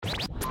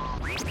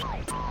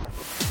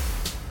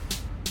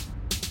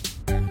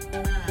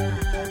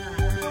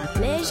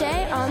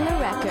Leger on the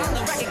record. On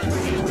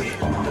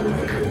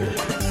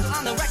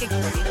the record.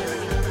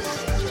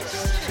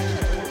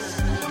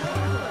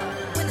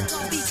 When the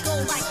drum beats go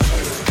like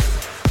this.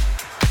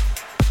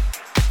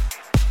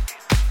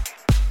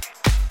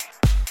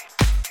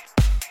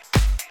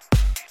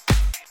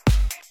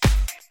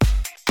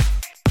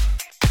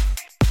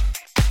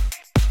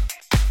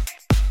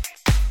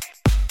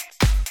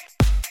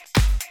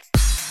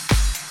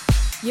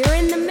 You're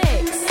in the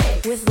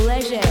mix with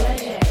Leger.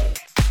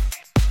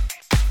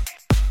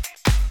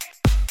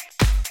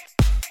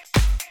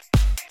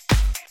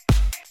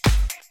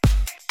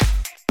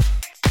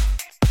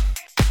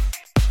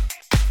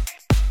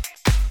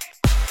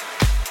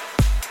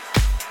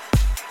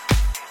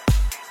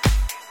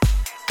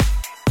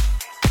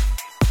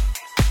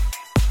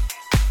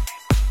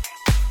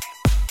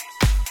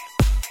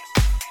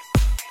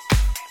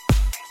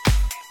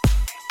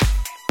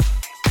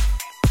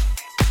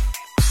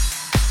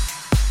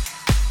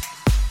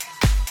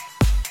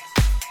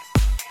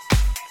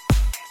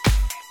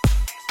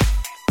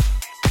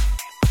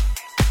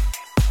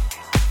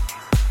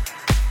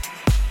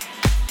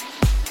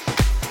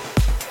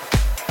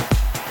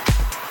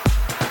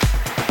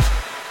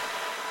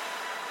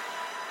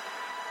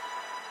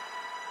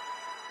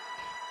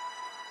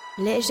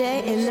 Leger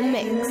in the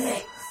mix.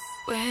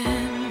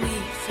 When we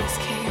first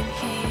came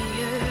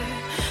here,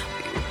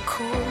 we were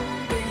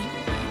cold and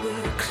we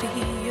were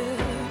clear,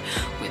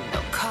 with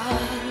no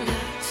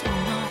colors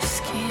on our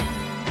skin.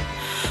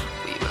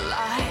 We were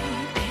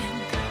light and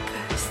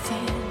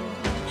bursting.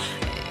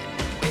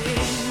 And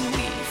when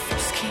we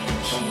first came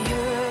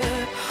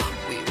here,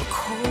 we were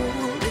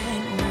cold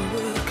and we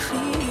were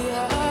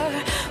clear,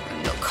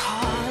 with no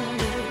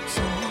colors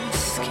on our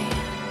skin.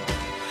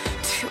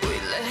 Till we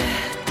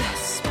let the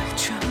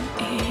spectrum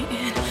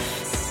in.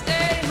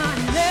 Say my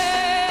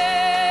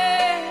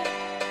name,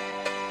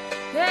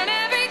 and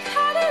every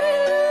color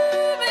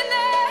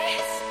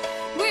illuminates.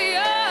 We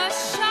are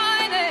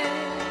shining,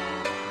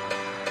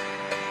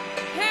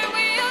 and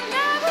we'll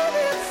never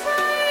be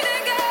afraid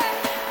again.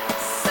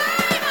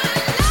 Say my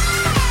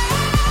name,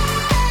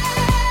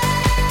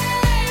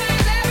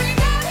 and every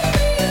color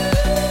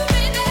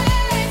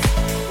illuminates.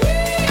 We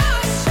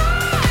are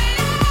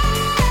shining,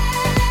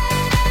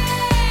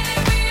 and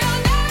we'll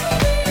never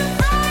be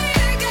afraid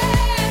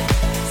again.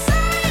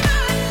 Say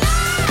my name, and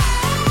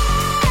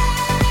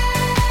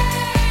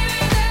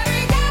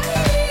every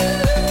color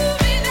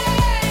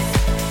illuminates.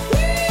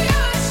 We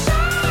are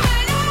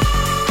shining,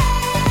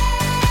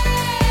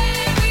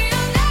 and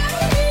we'll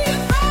never be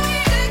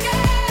afraid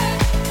again.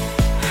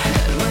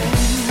 And when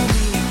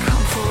we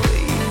come for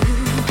you,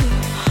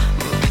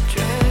 we'll be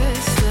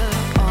dressed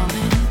up all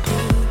in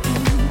blue,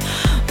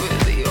 with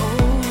the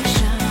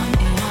ocean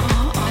in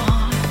our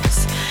arms.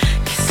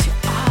 Kiss your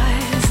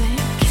eyes and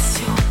kiss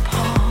your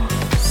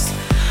palms.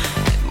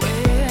 And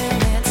when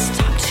it's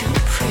time to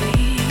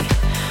pray,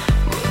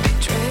 we'll be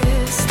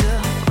dressed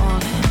up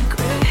all in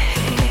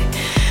gray,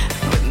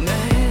 with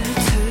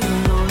metal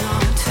on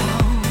our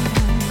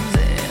toes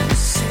and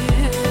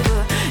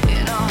silver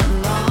in our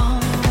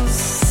lungs.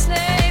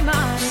 Say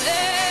my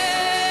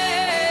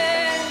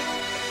name,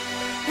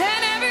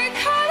 and every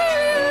color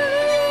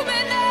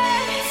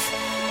illuminates.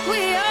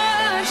 We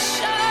are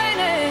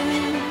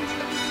shining,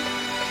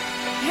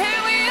 and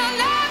we'll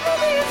never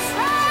be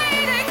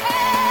afraid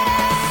again.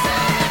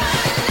 Say my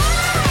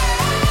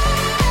name,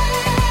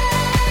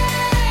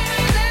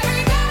 and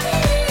every color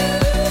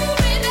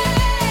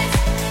illuminates.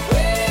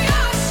 We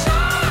are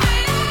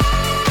shining,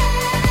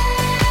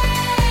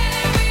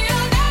 and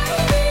we'll never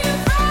be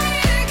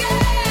afraid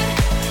again.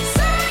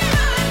 Say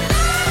my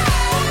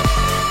name,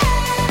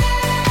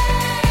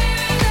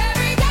 and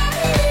every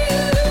color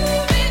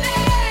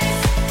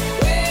illuminates.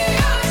 We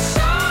are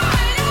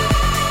shining,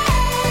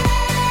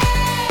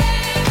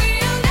 and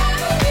we'll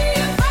never be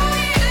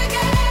afraid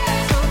again.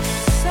 So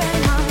say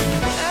my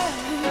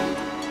name,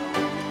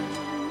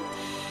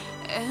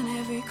 and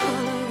every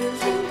color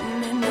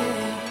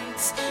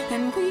illuminates,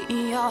 and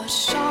we are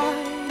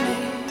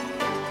shining,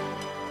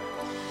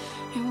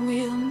 and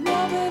we'll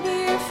never be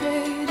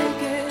afraid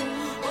again.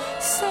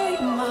 Say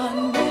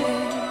my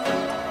name,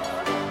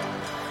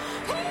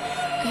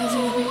 as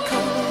every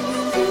color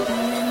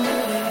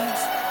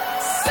illuminates.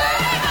 Say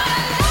my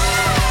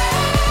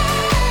name,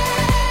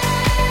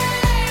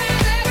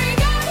 as every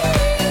color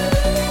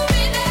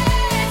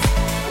illuminates.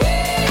 We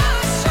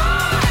are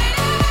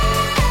shining,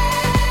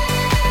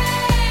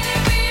 and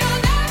we'll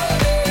never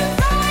be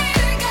afraid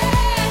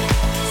again.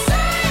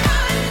 Say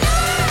my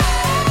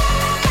name,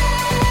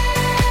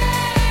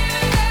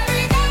 as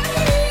every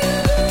color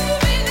illuminates.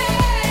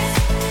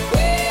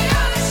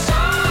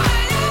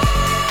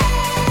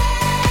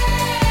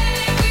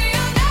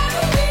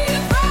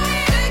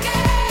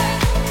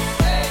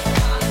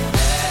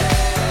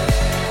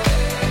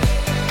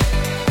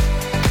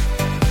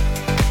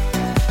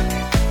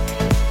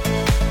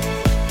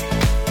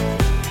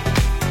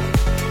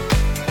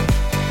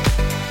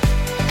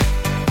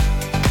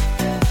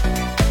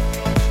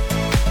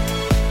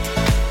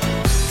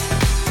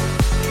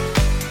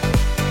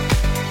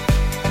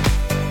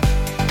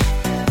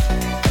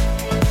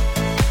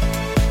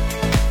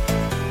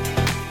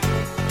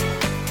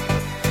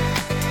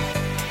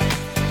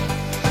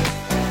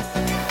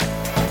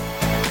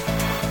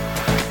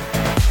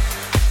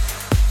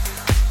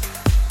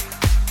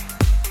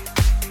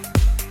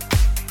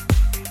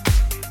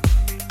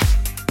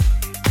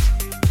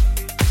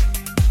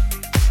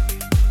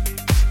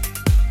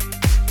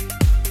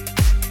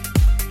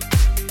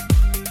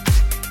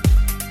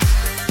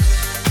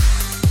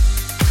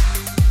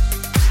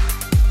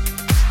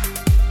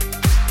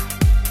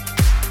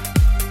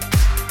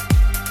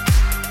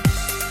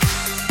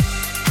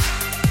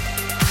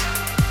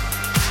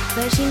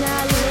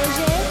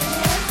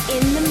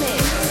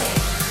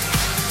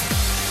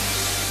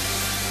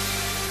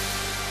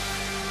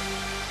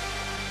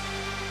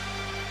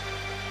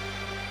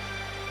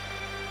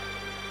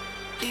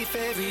 If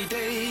every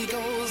day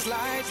goes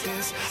like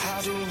this, how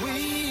do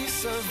we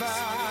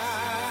survive?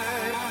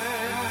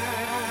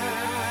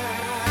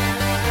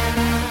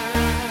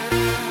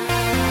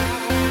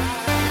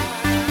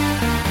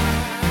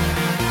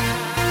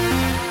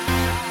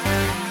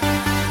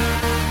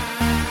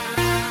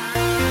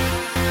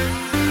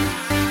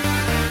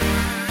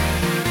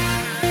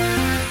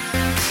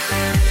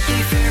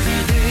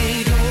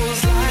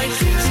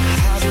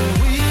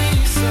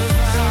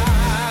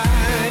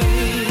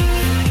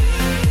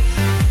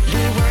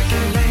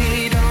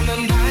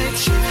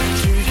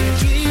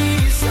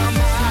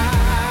 Somebody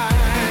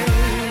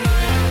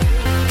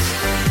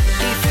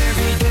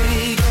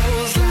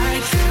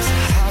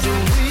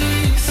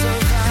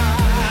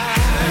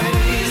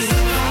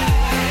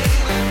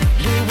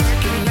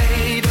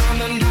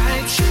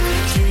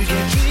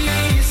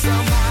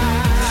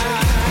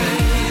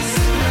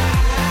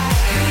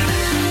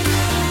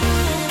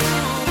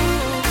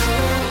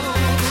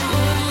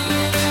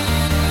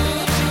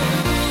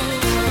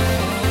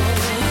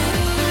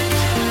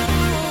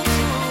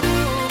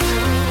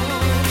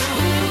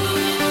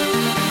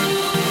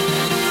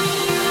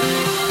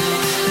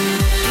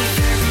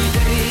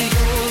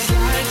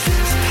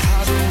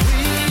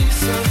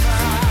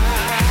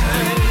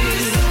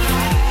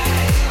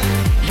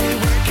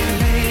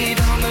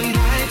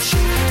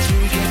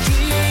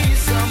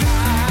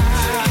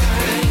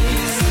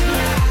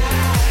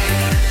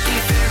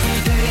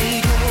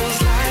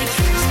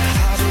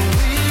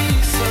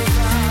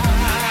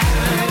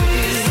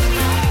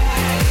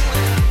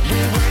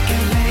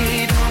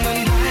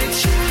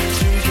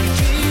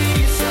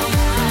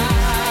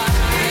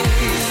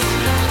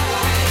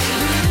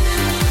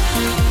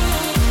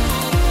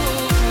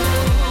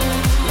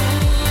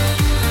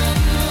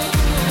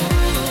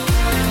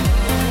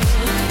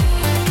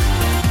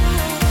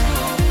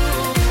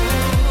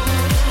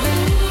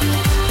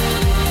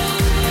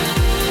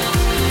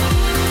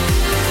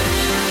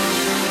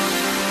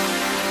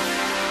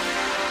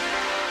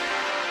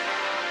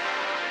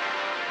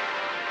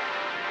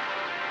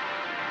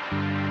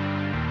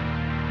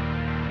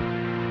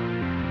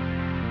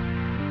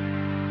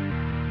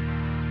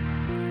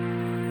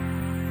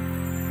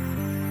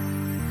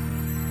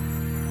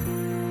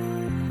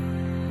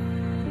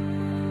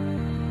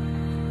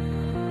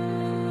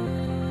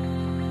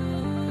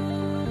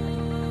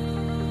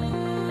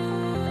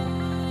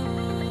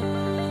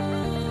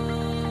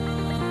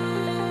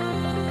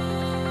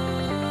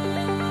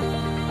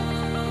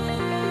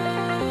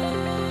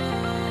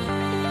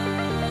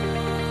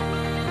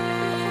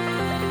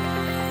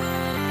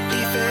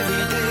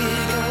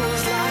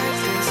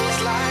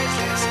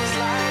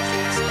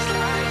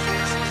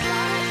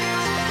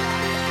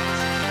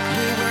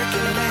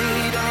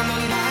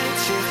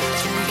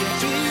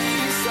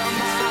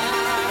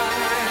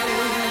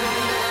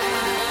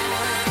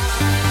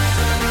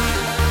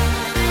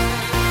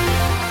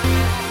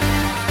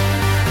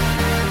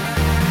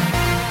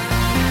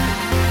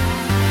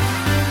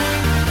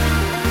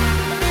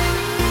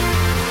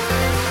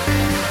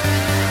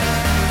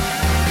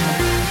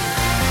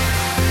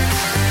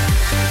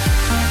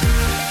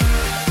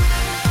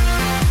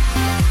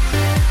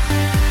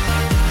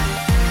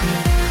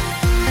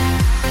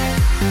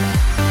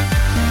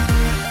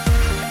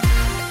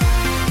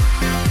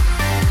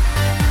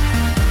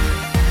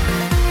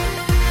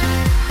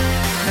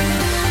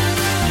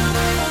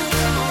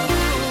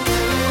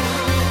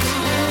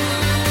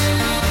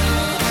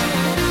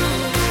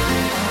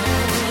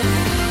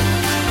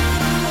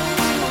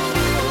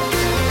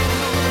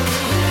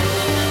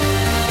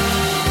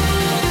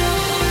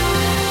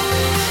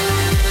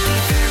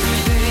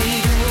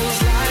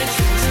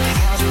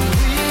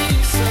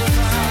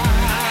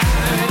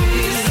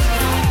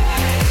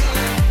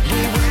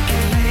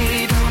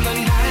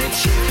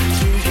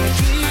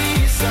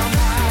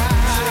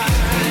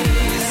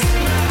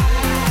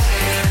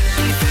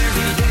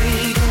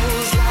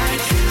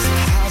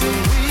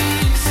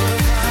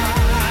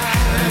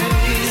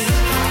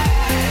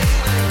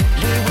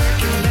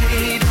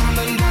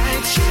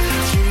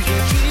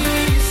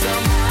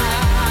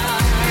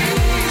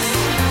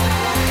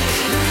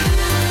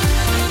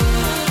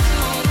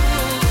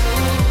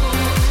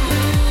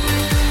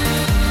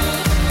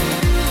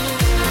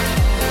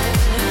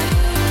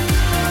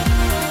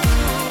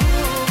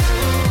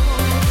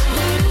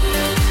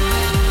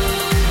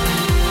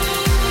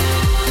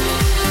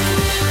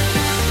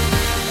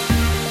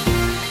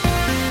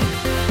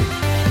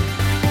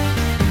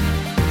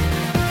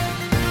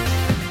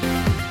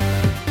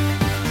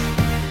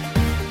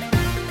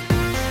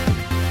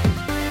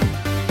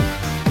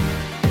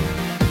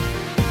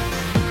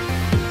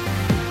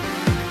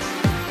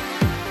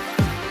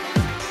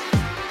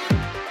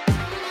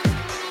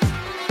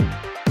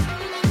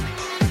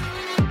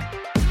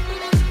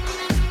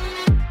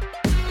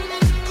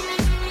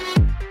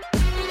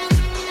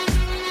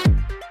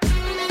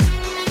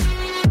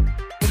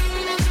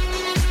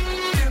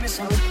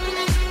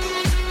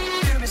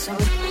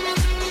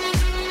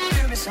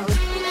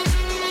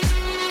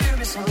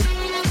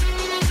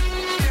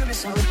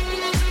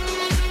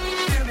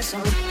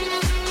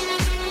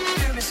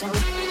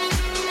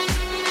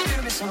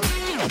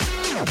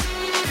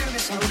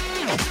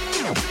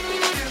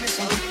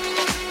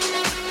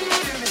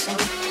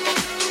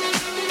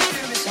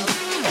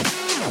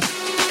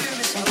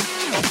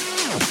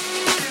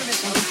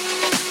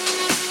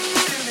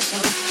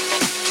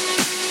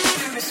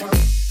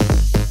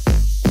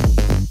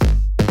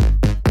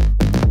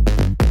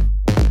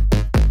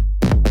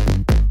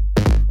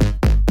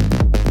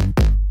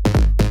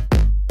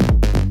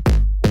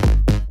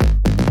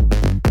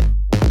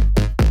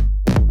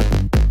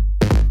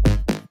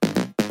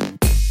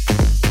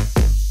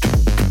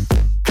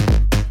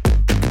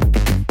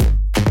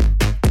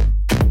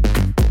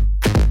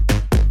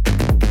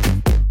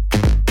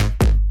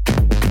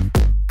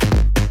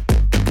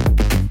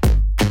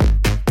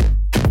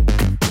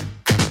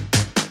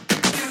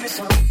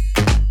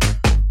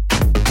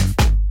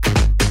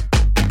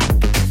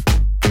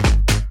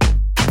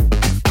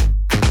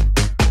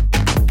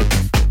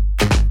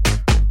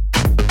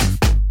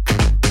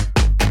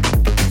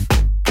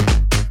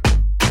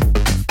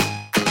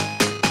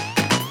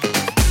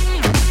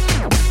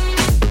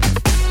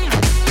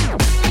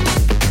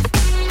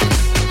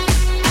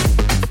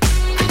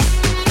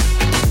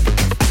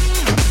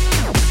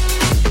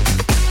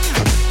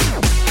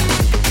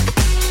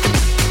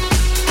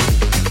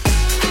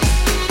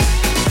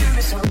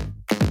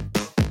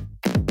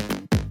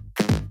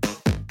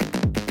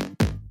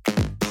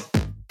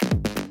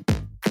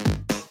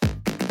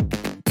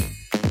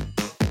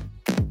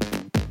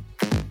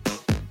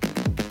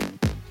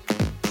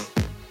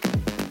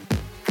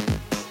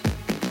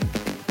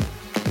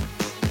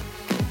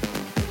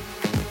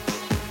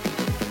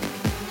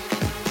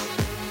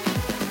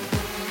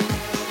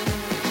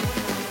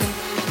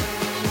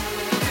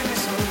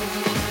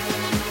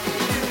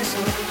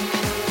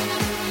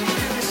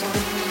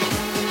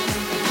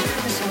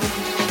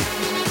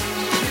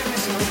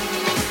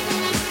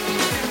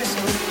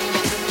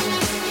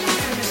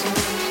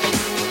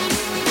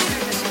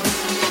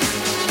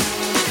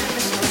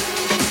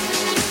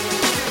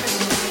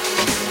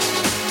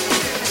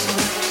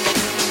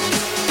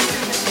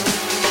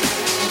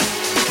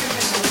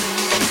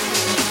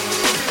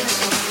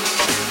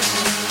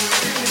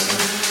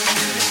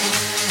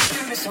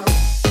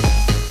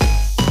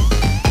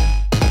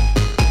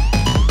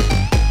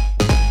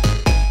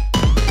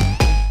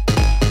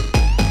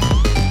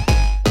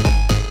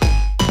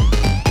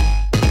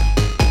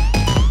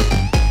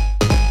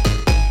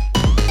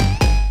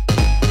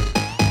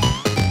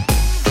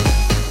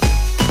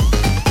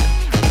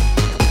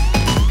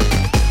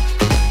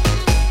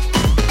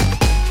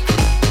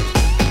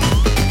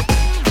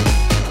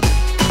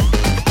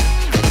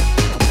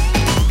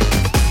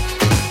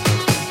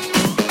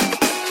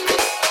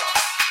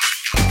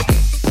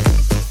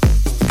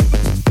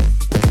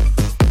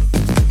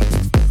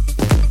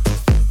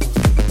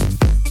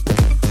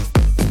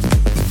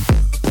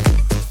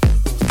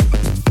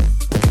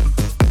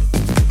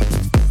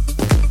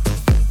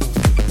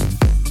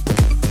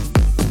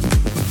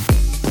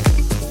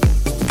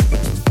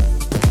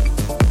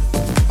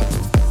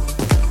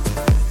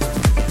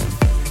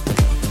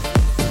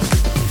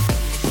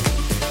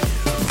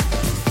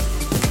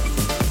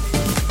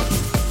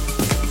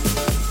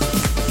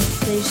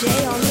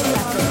Leger on the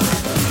record.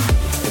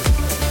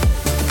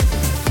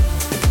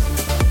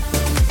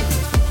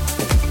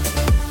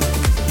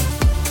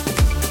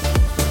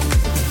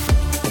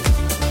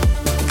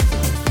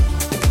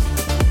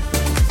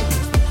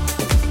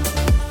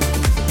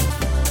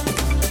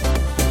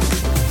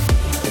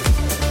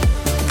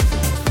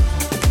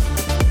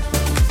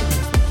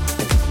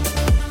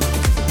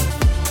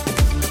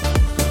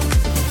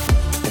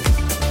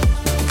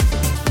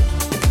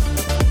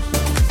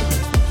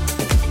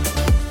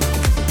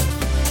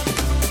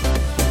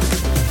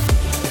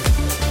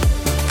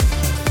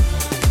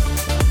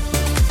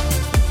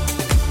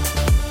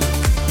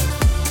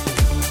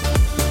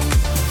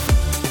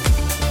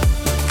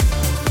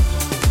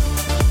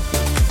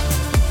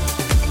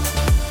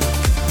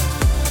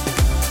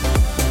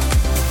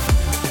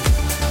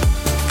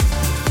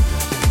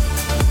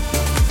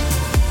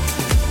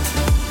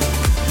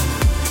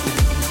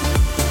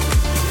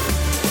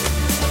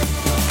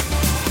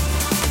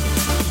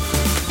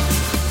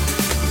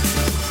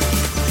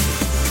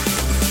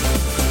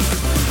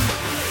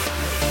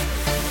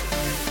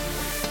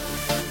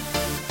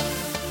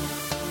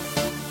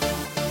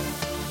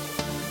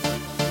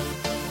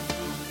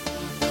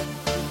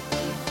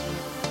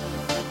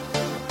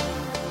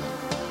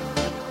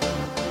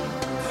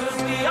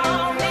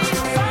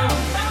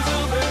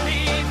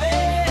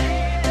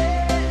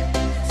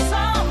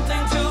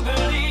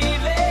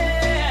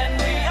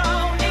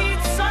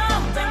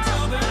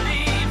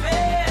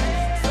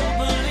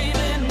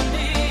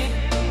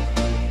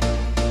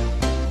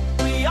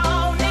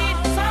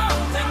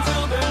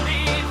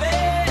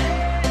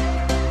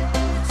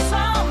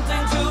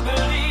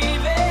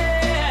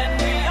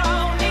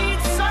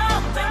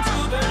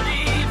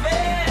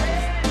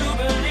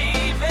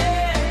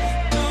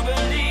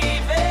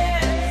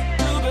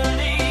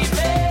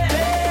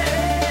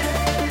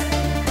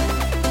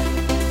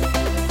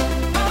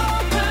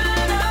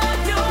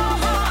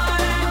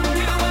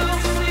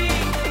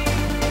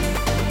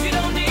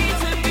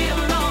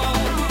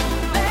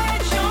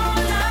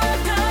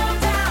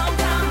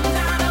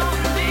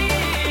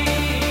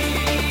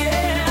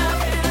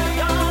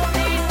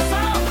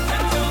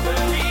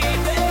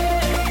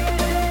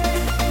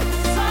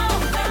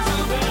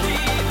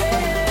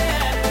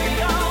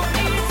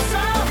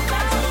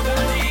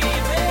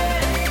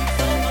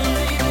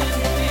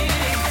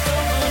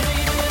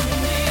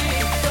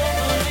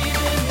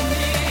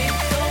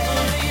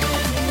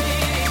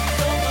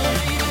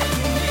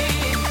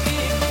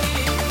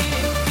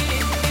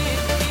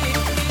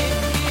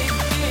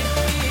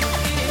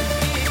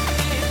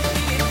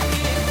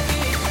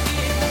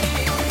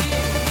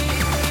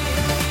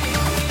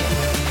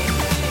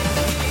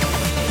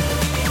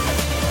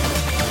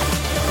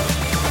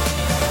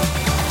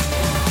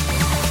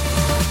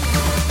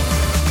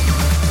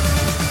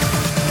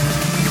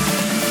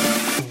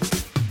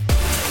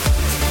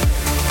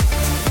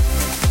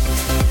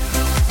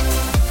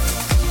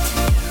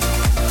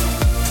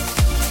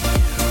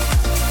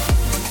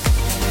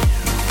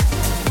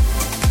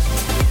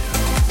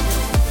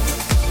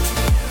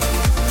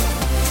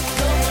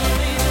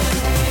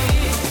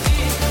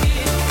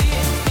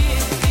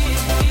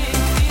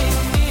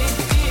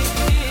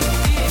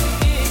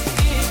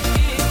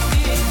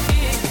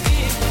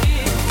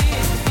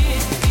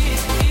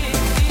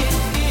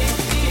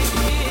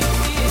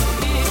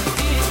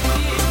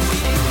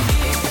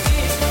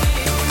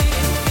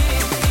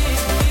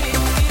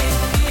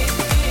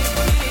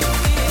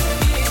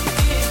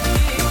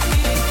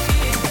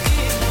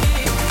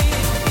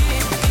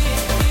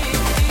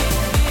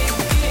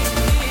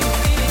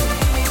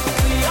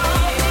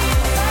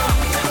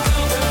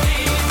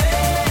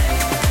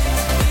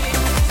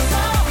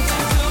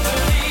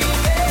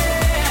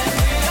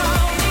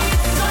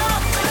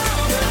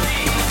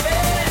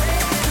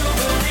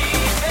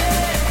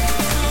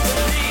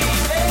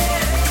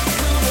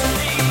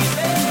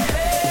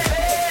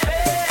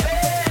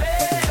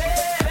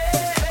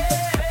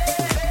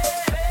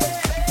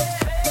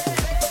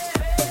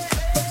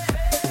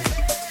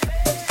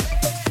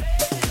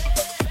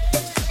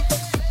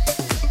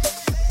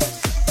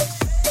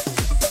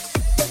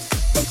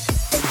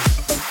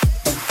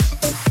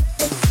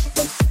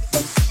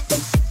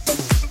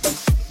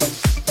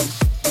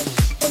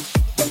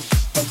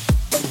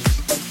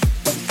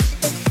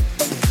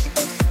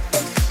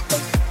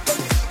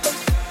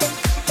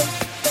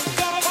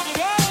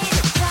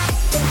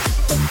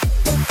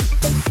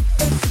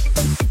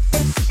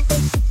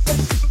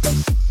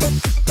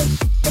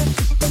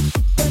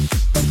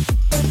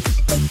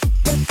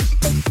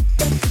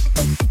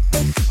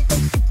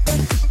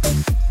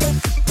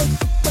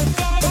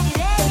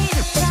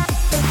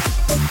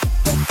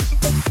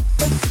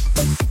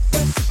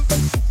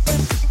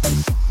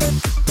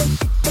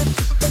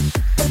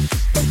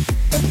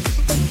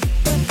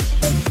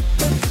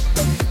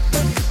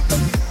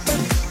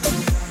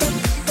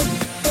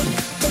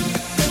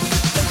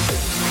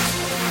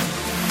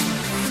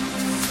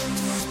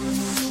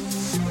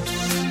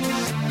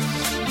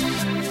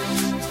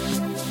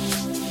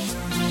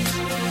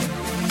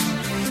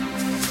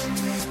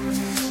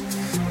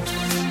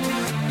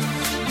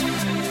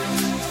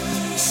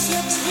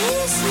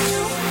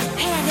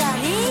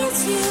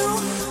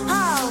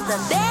 the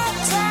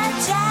better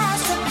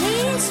just to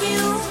please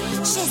you.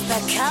 She's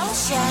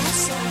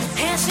precocious,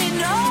 and she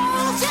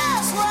knows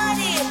just what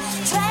it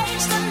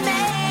takes to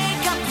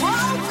make a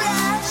pro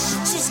blush.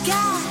 She's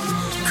got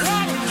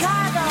credit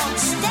card on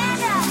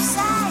stand-up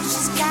side.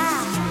 She's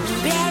got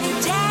Betty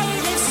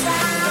Davis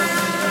sign.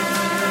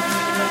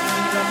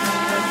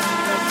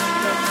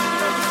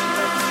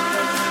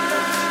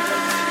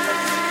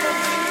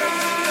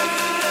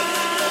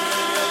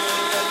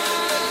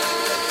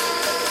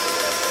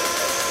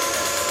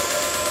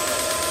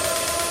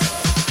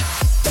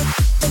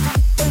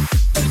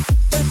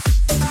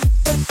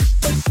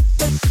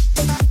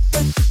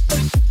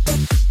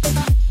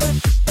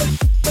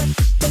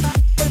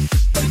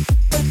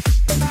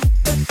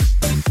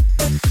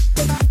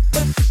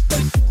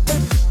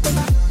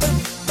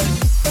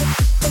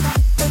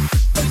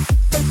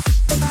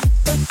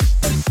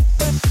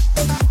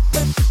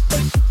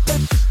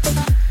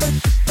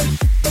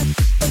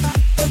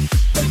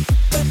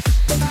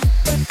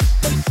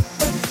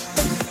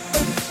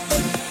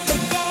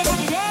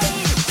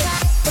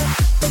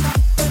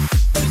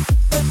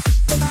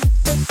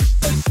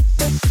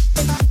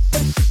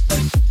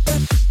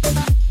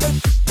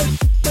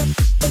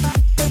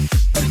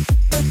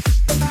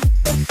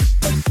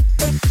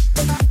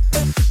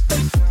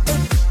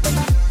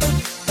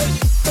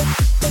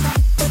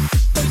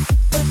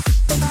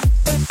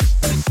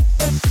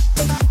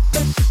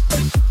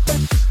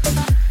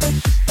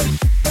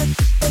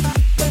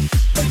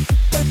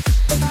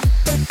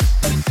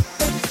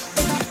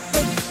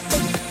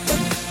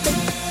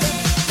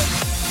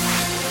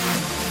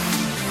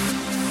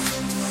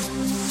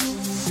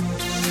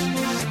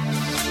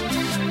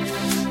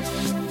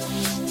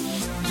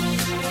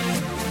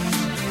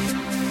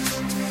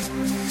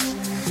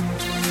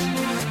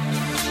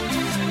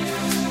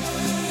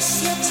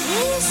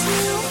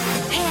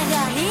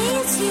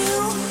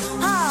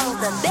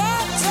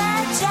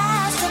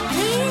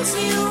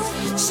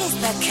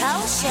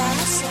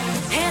 Precocious,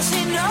 and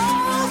she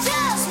knows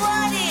just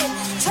what it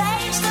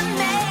takes to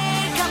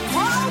make a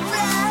pro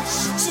blush.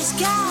 She's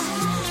got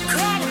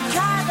credit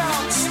card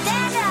on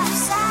stand-up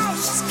side.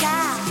 She's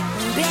got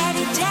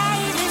Betty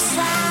Davis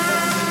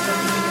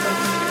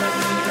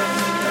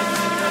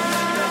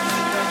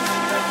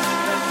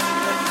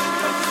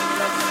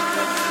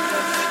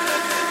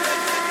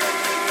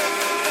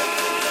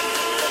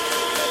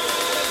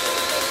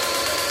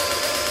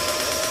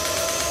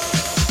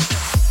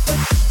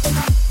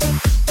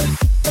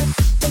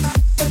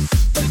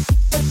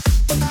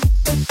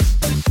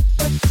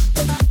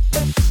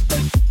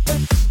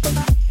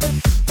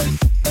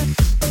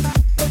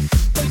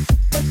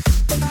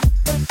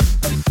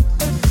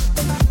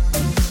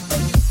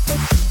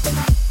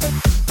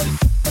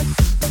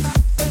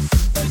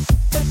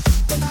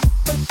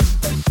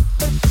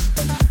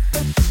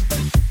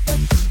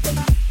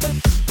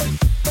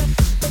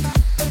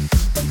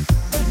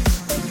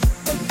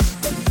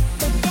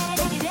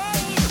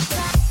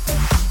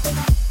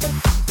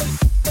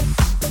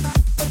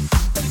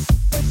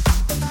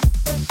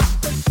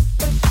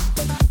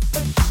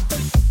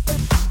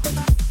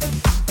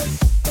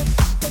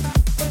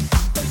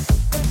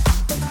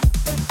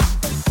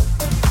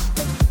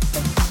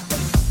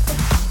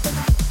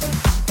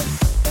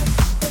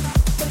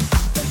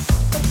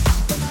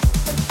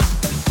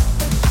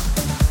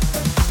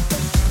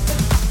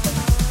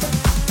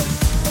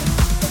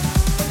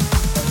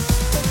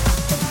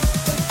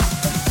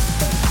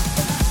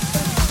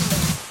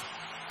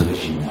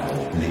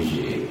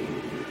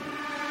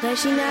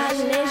Réginald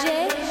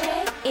Léger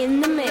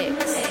in the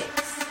mix.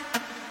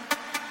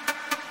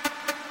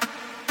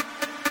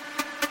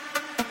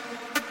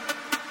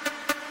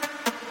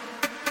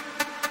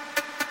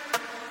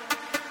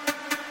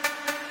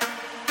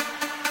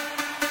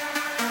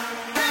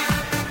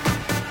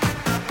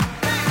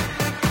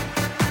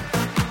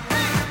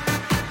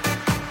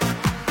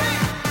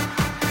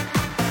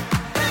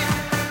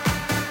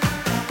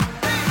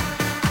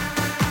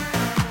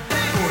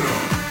 Uno,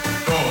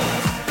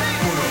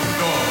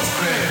 dos,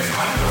 tres,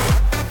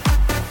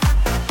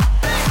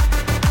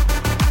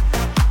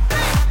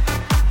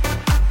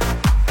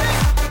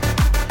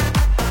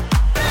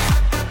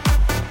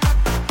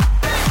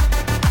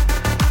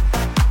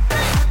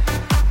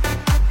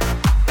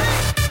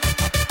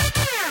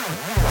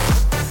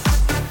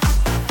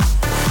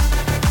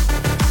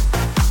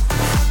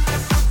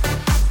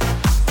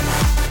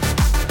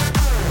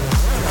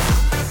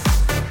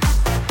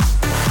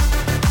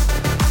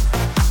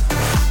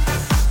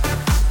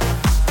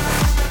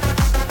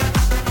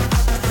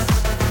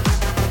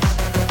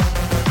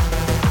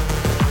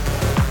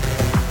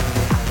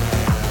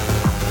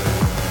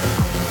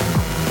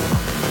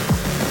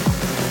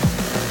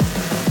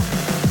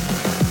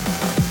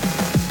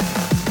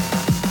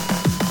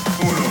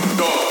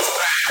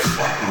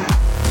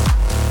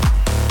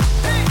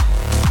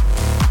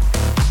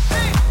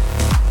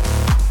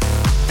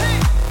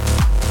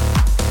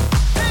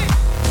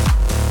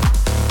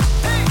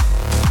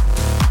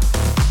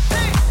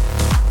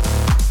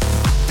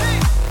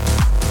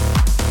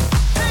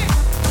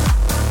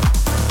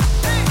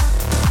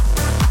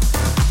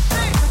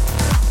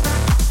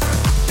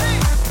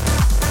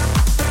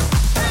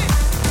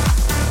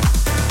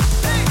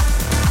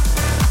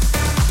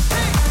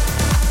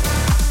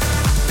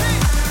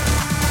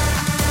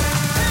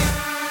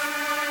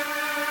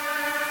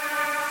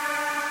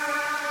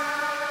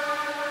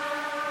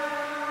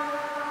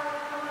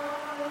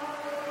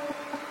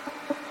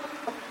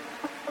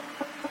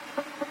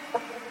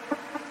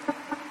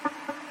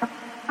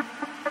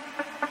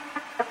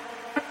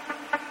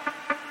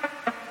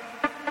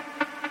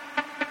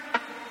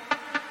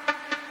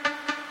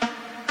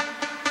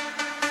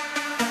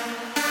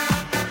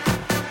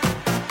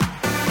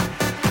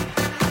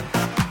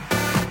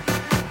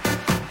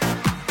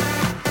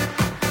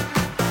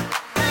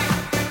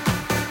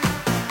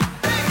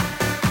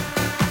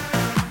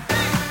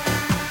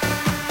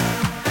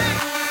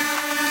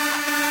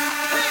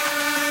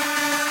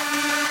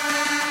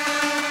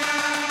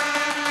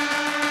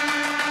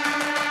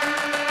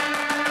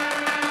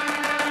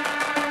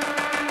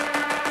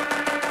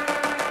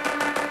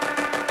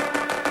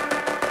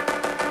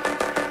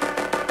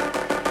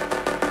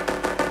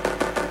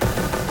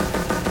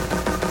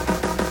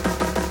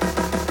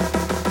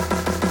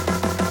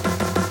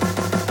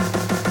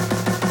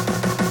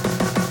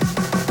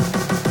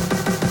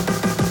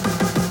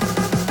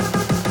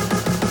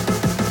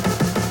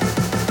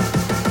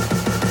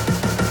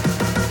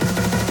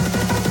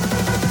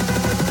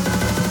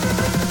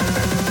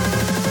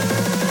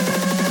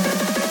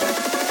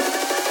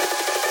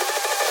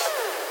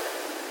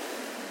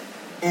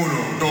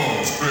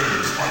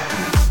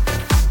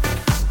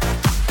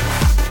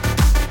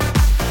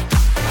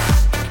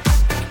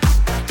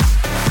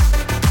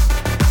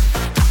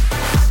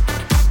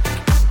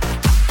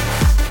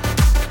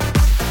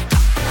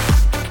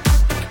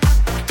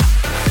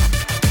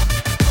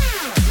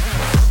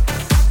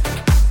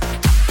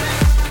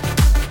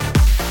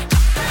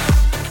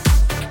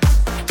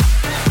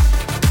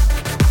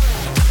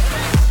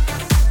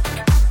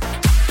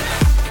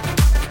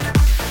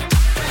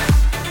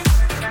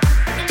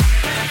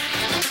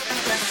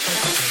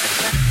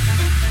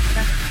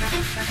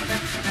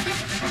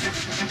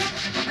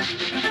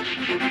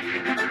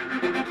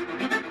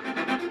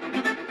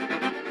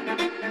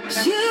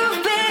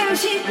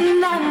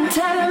 cheating and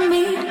telling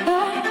me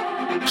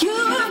that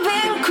you've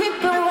been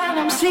creeping when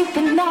I'm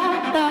sleeping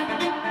at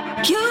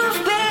night.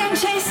 You've been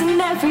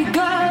chasing every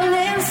girl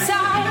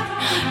inside.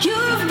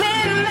 You've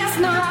been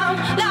messing around.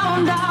 Now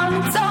I'm down,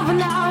 it's over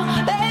now.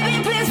 Baby,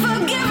 please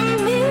forgive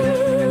me.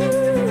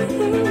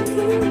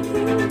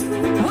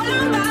 What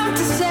I'm about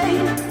to say,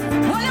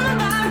 what I'm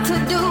about to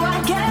do, I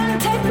can't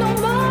take no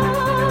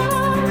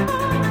more.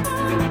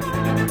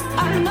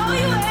 I know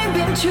you ain't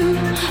been true,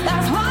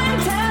 that's why I'm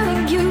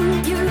telling you.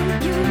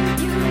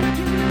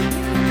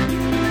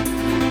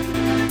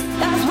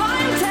 That's why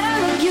I'm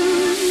telling you.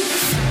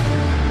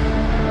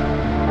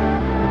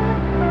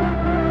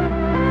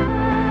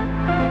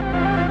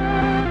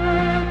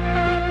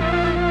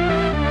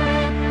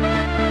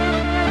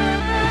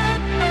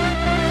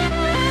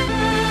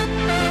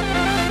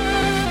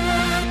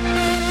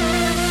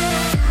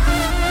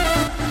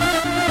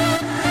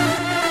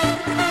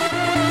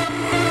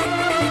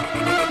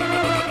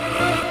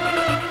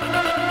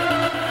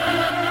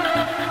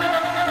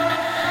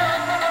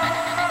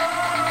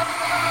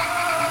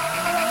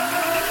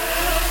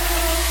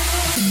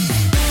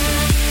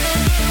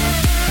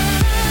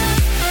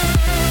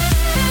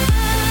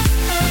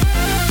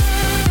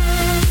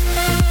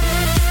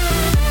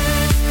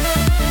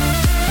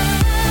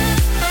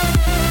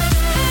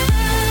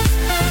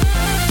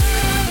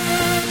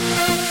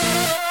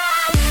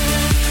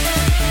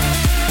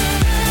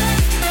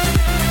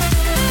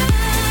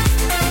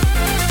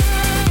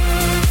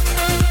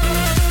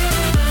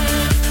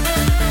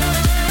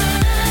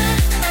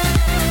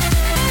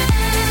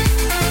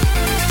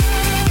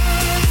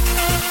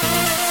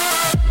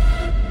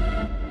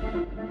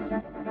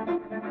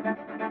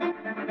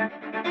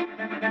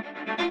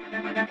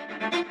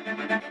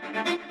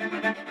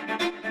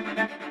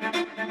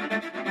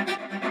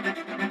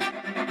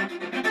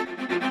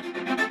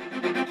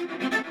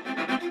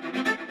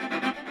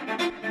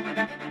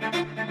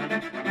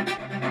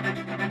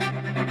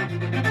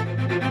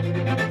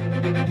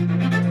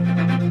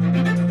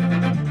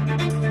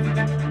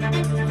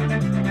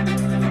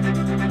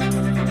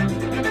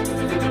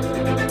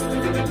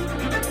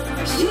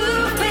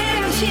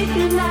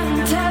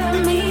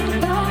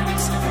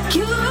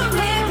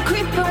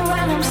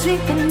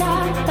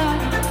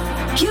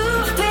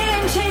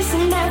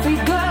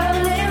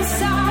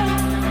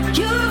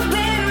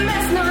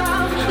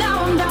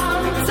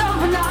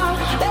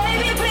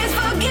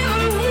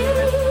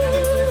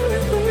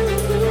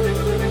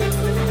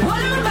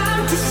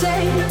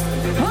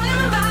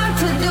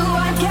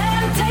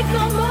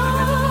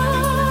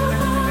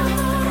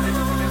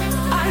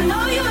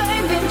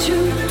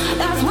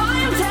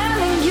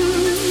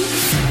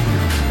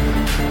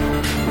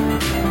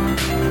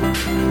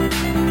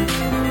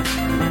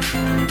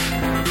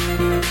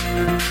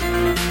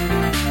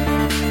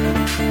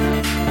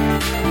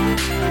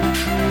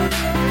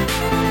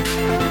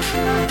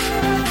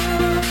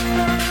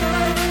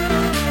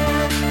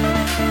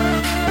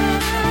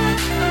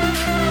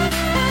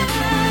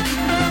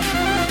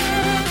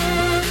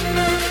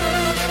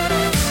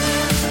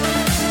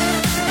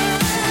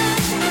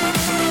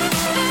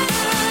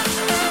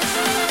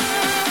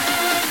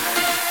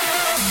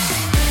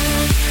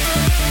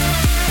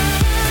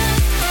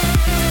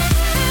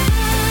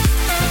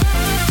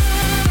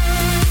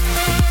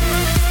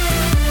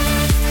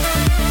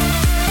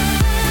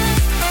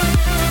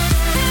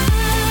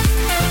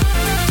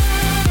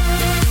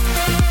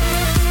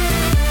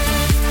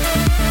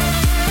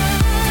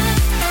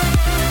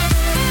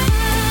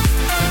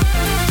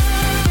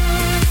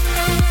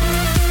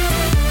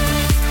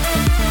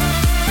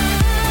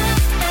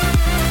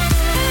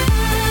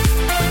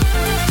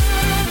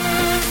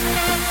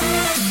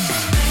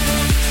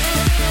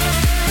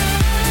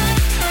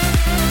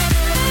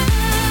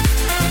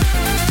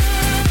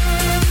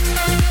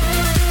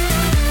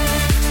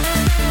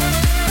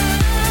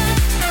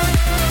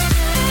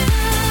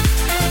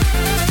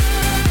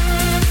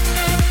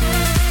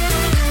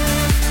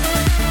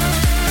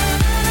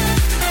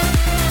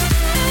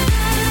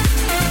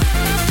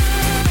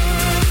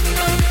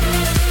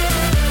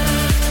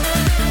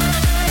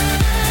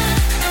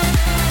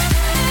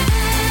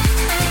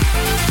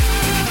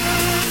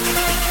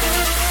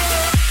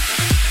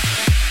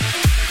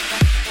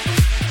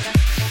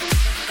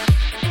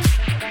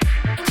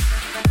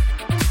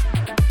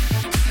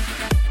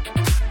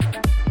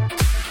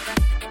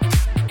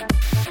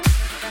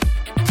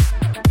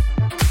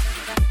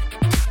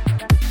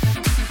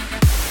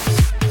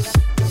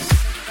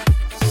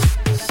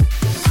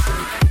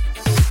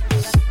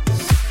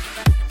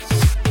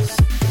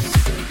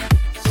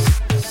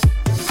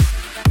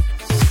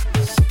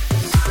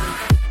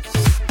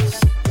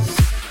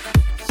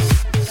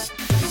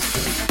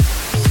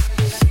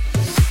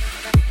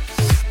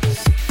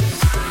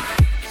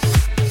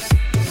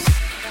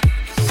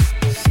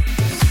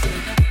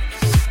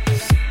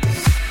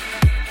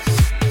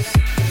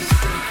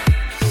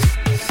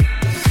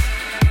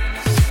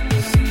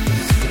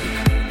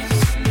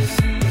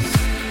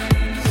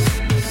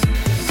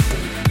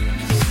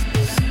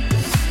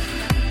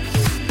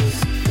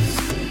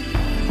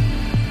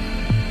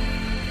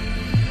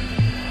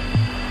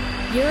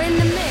 You're in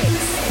the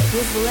mix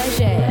with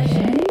Leger.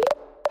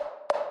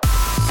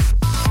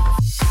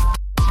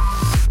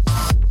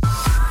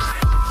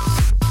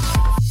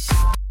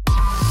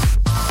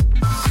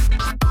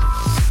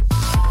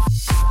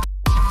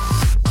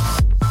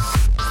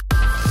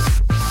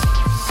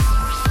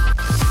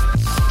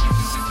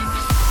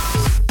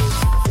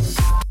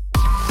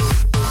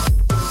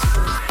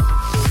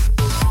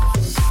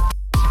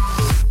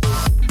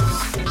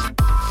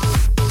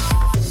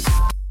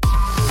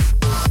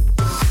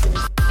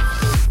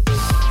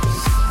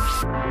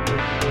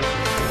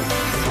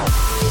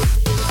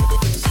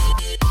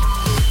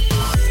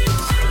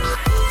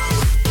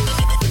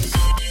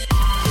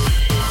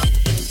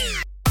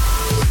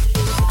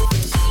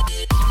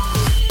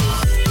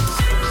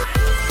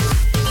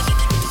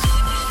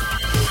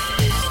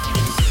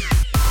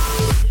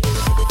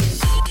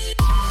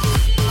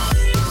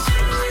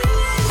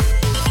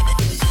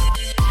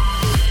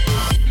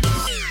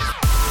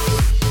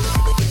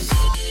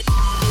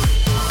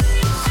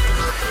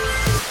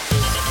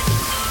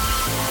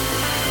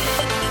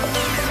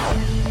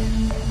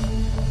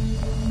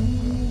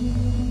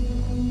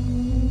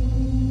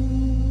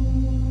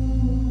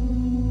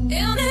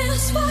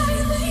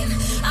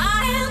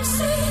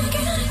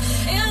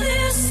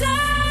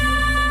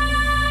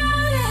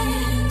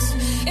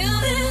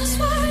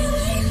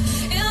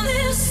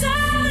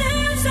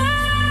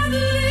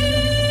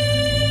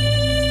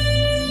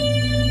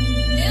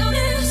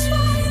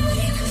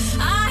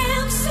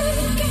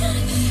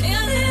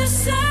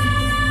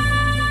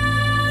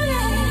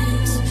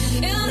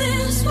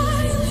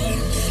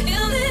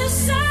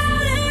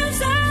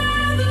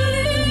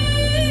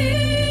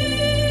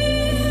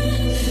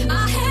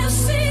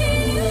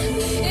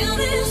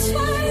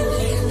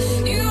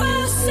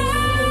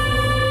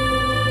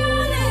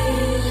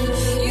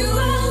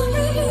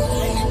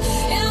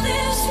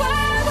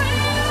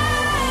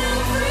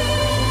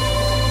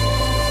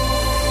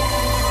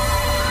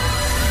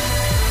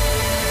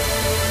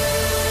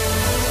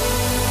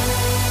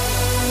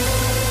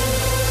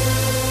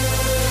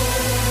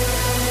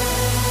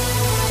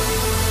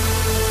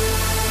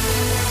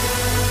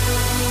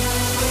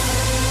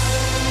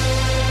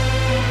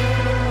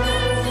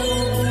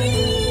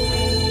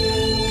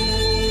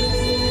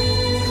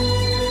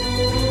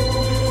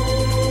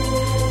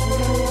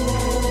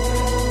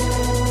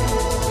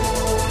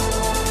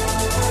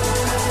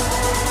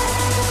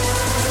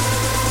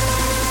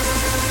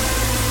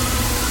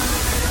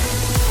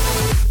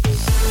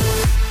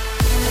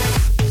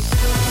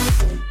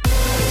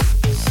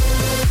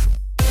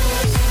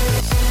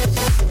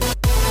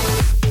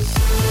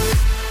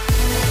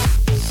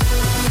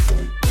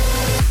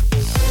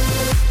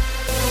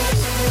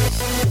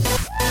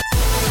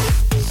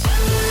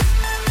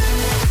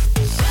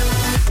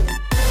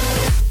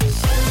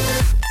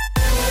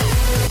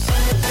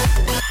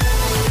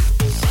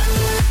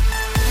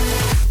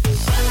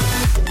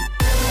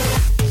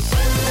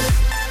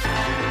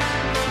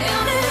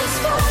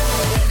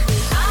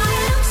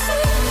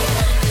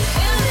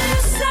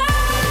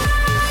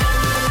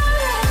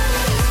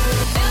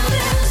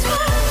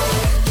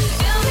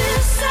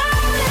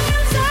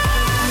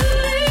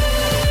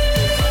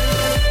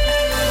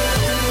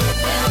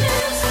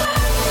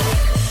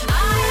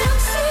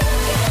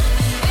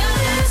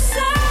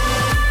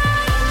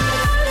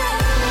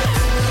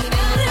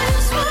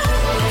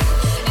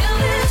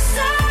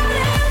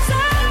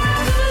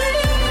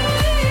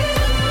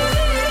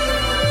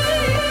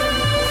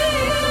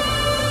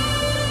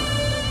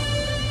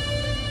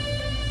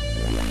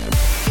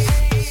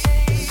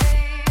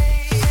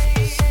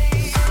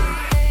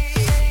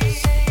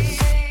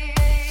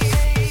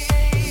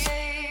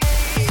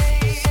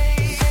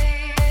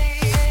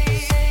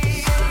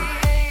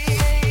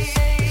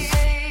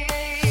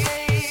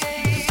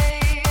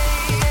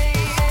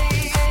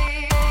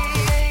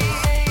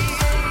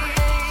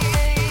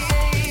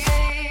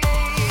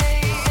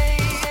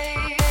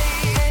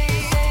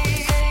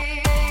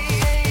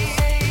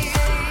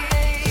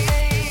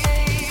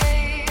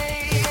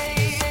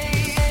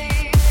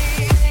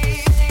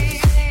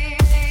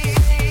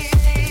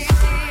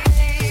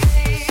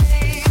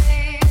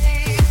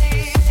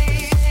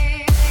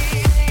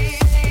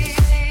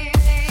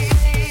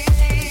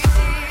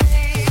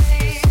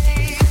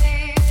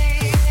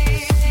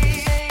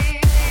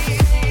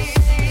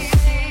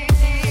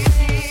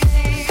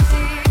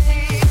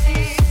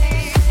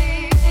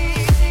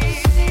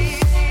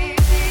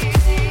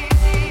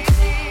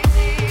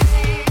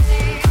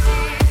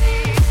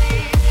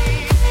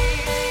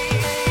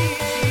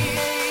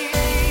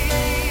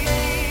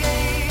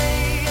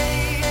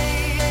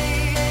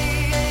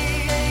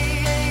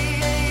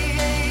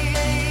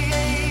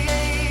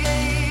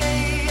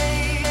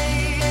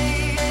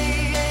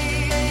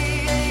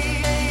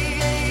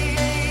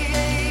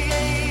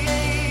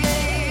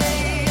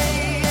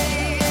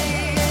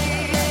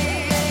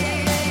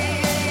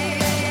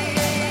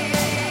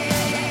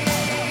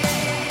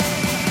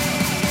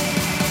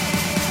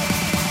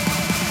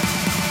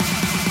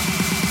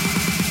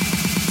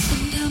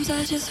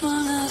 just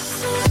wanna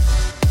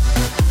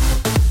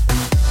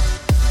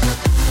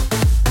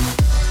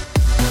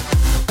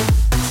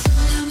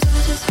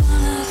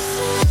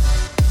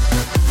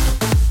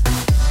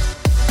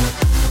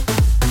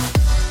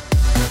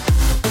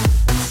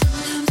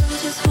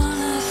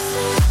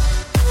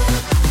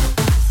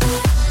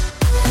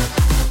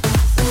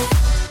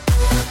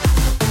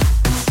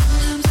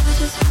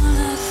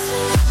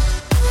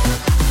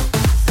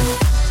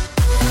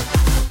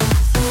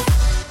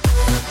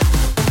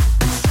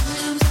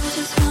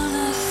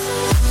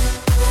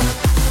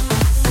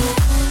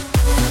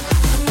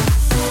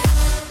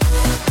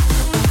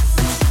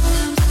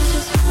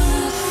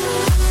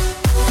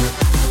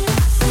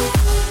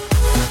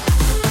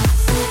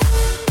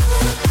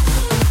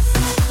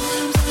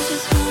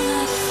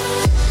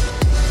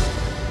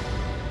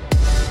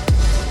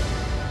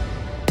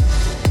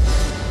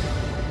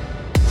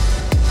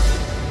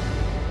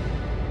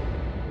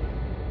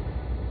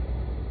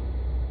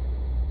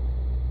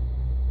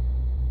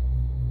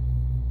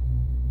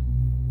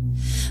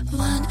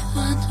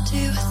One,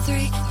 two,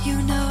 three, you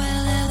know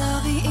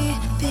LLOVE,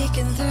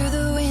 peeking through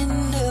the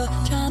window,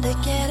 trying to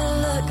get a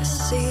look,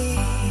 see.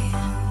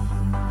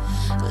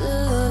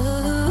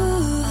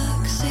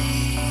 Look,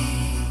 see.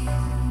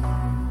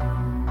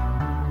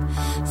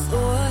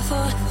 4,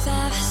 4,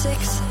 5,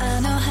 6, I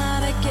know how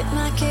to get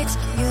my kicks.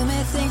 You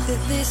may think that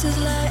this is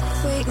like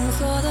waiting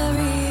for the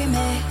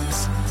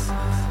remix.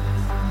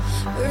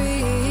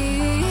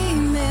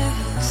 Remix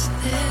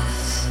this.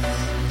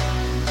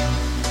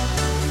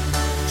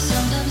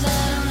 Sometimes I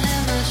don't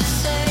have much to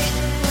say,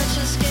 words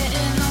just get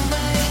in the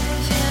way.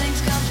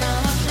 Feelings come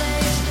from a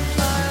place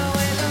far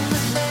away from the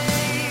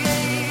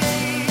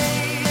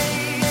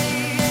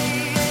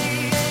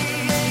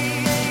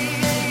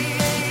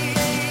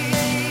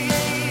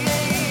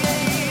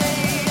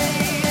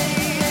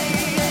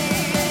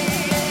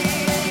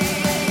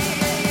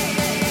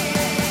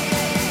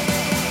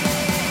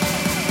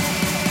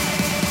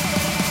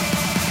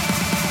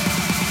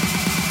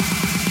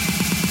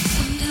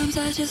Sometimes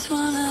I just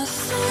wanna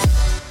say.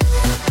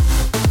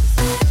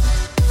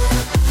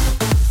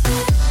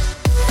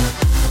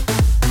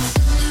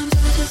 Sometimes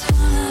I just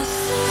wanna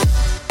say.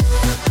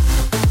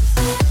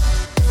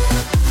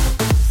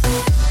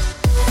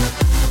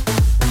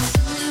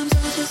 Sometimes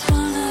I just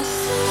wanna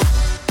say.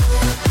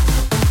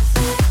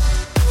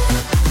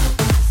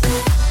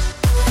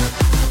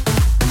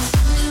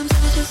 Sometimes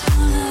I just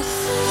wanna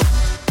say.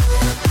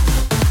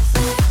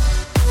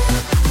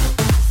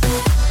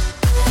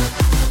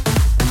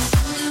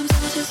 Sometimes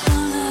I just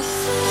wanna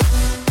say.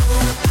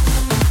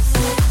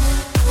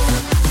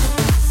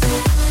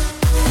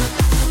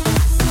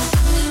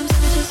 Sometimes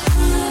I just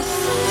wanna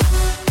say.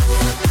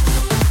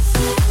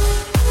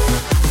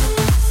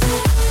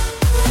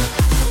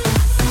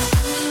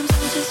 Sometimes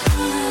I just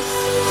wanna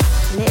say.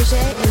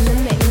 Léger in the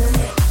mix.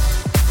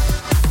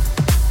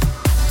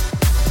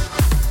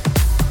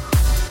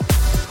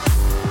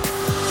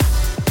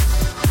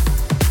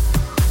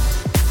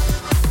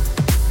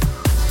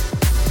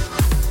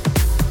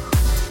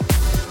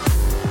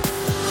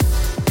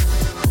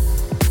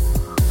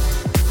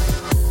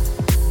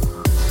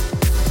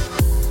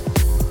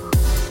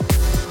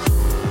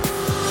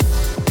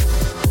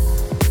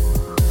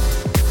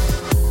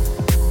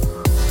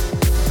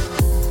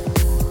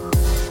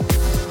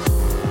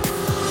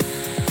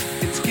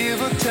 It's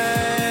give or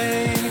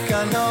take,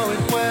 I know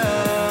it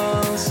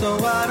well. So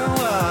why do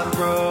I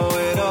throw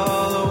it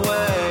all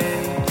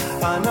away?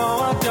 I know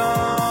I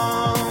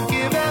don't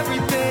give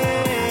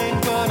everything,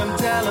 but I'm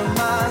telling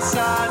my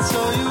side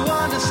so you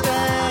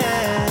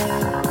understand.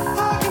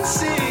 I can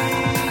see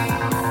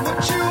what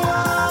you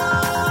want.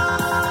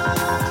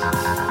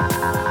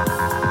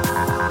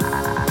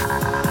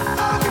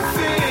 I can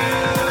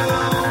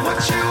feel what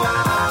you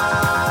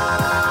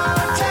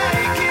are.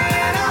 Take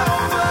it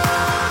over.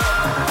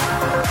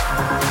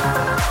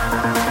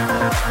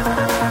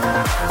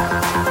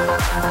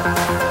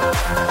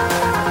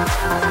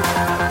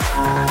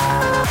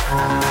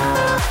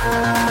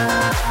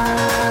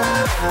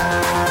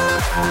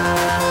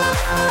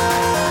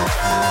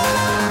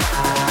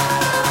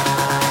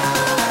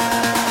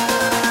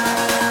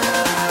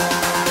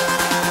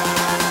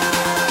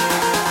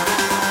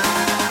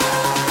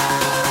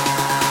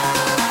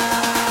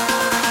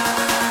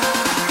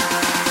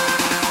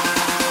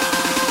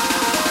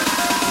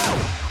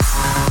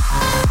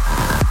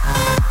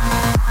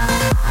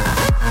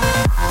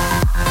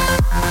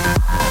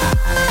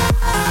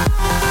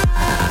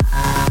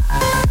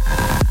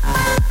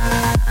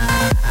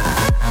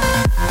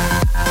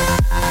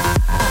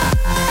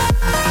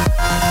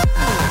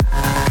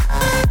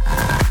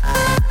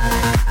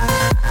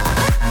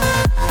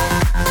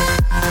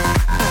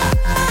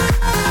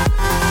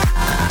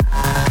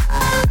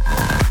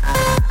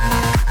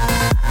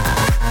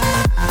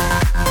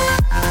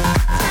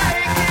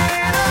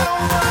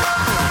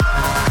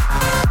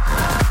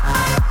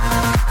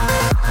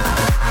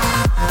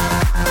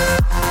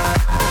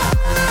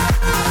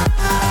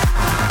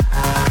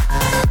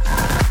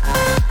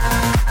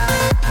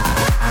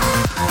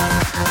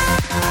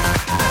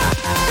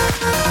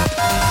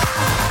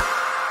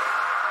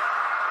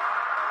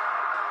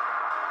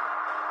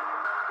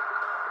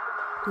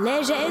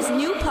 Léger's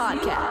new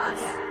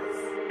podcast.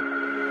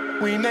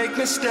 We make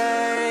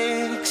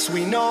mistakes,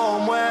 we know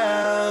them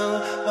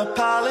well.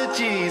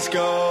 Apologies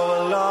go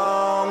a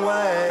long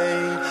way.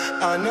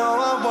 I know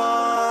I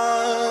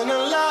want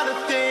a lot of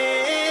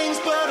things,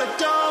 but I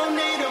don't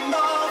need them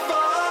all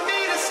for me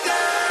to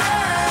stay.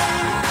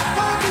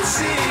 I can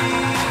see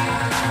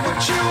what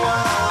you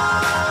want.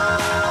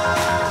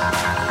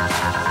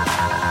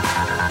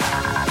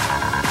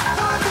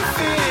 I can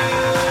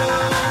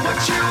feel what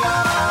you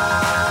are.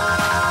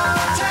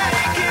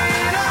 Take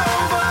it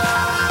over.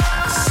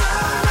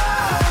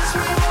 Sometimes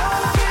we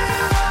won't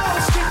get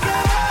lost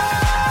again.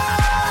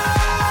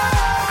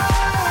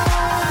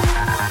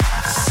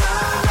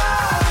 Sometimes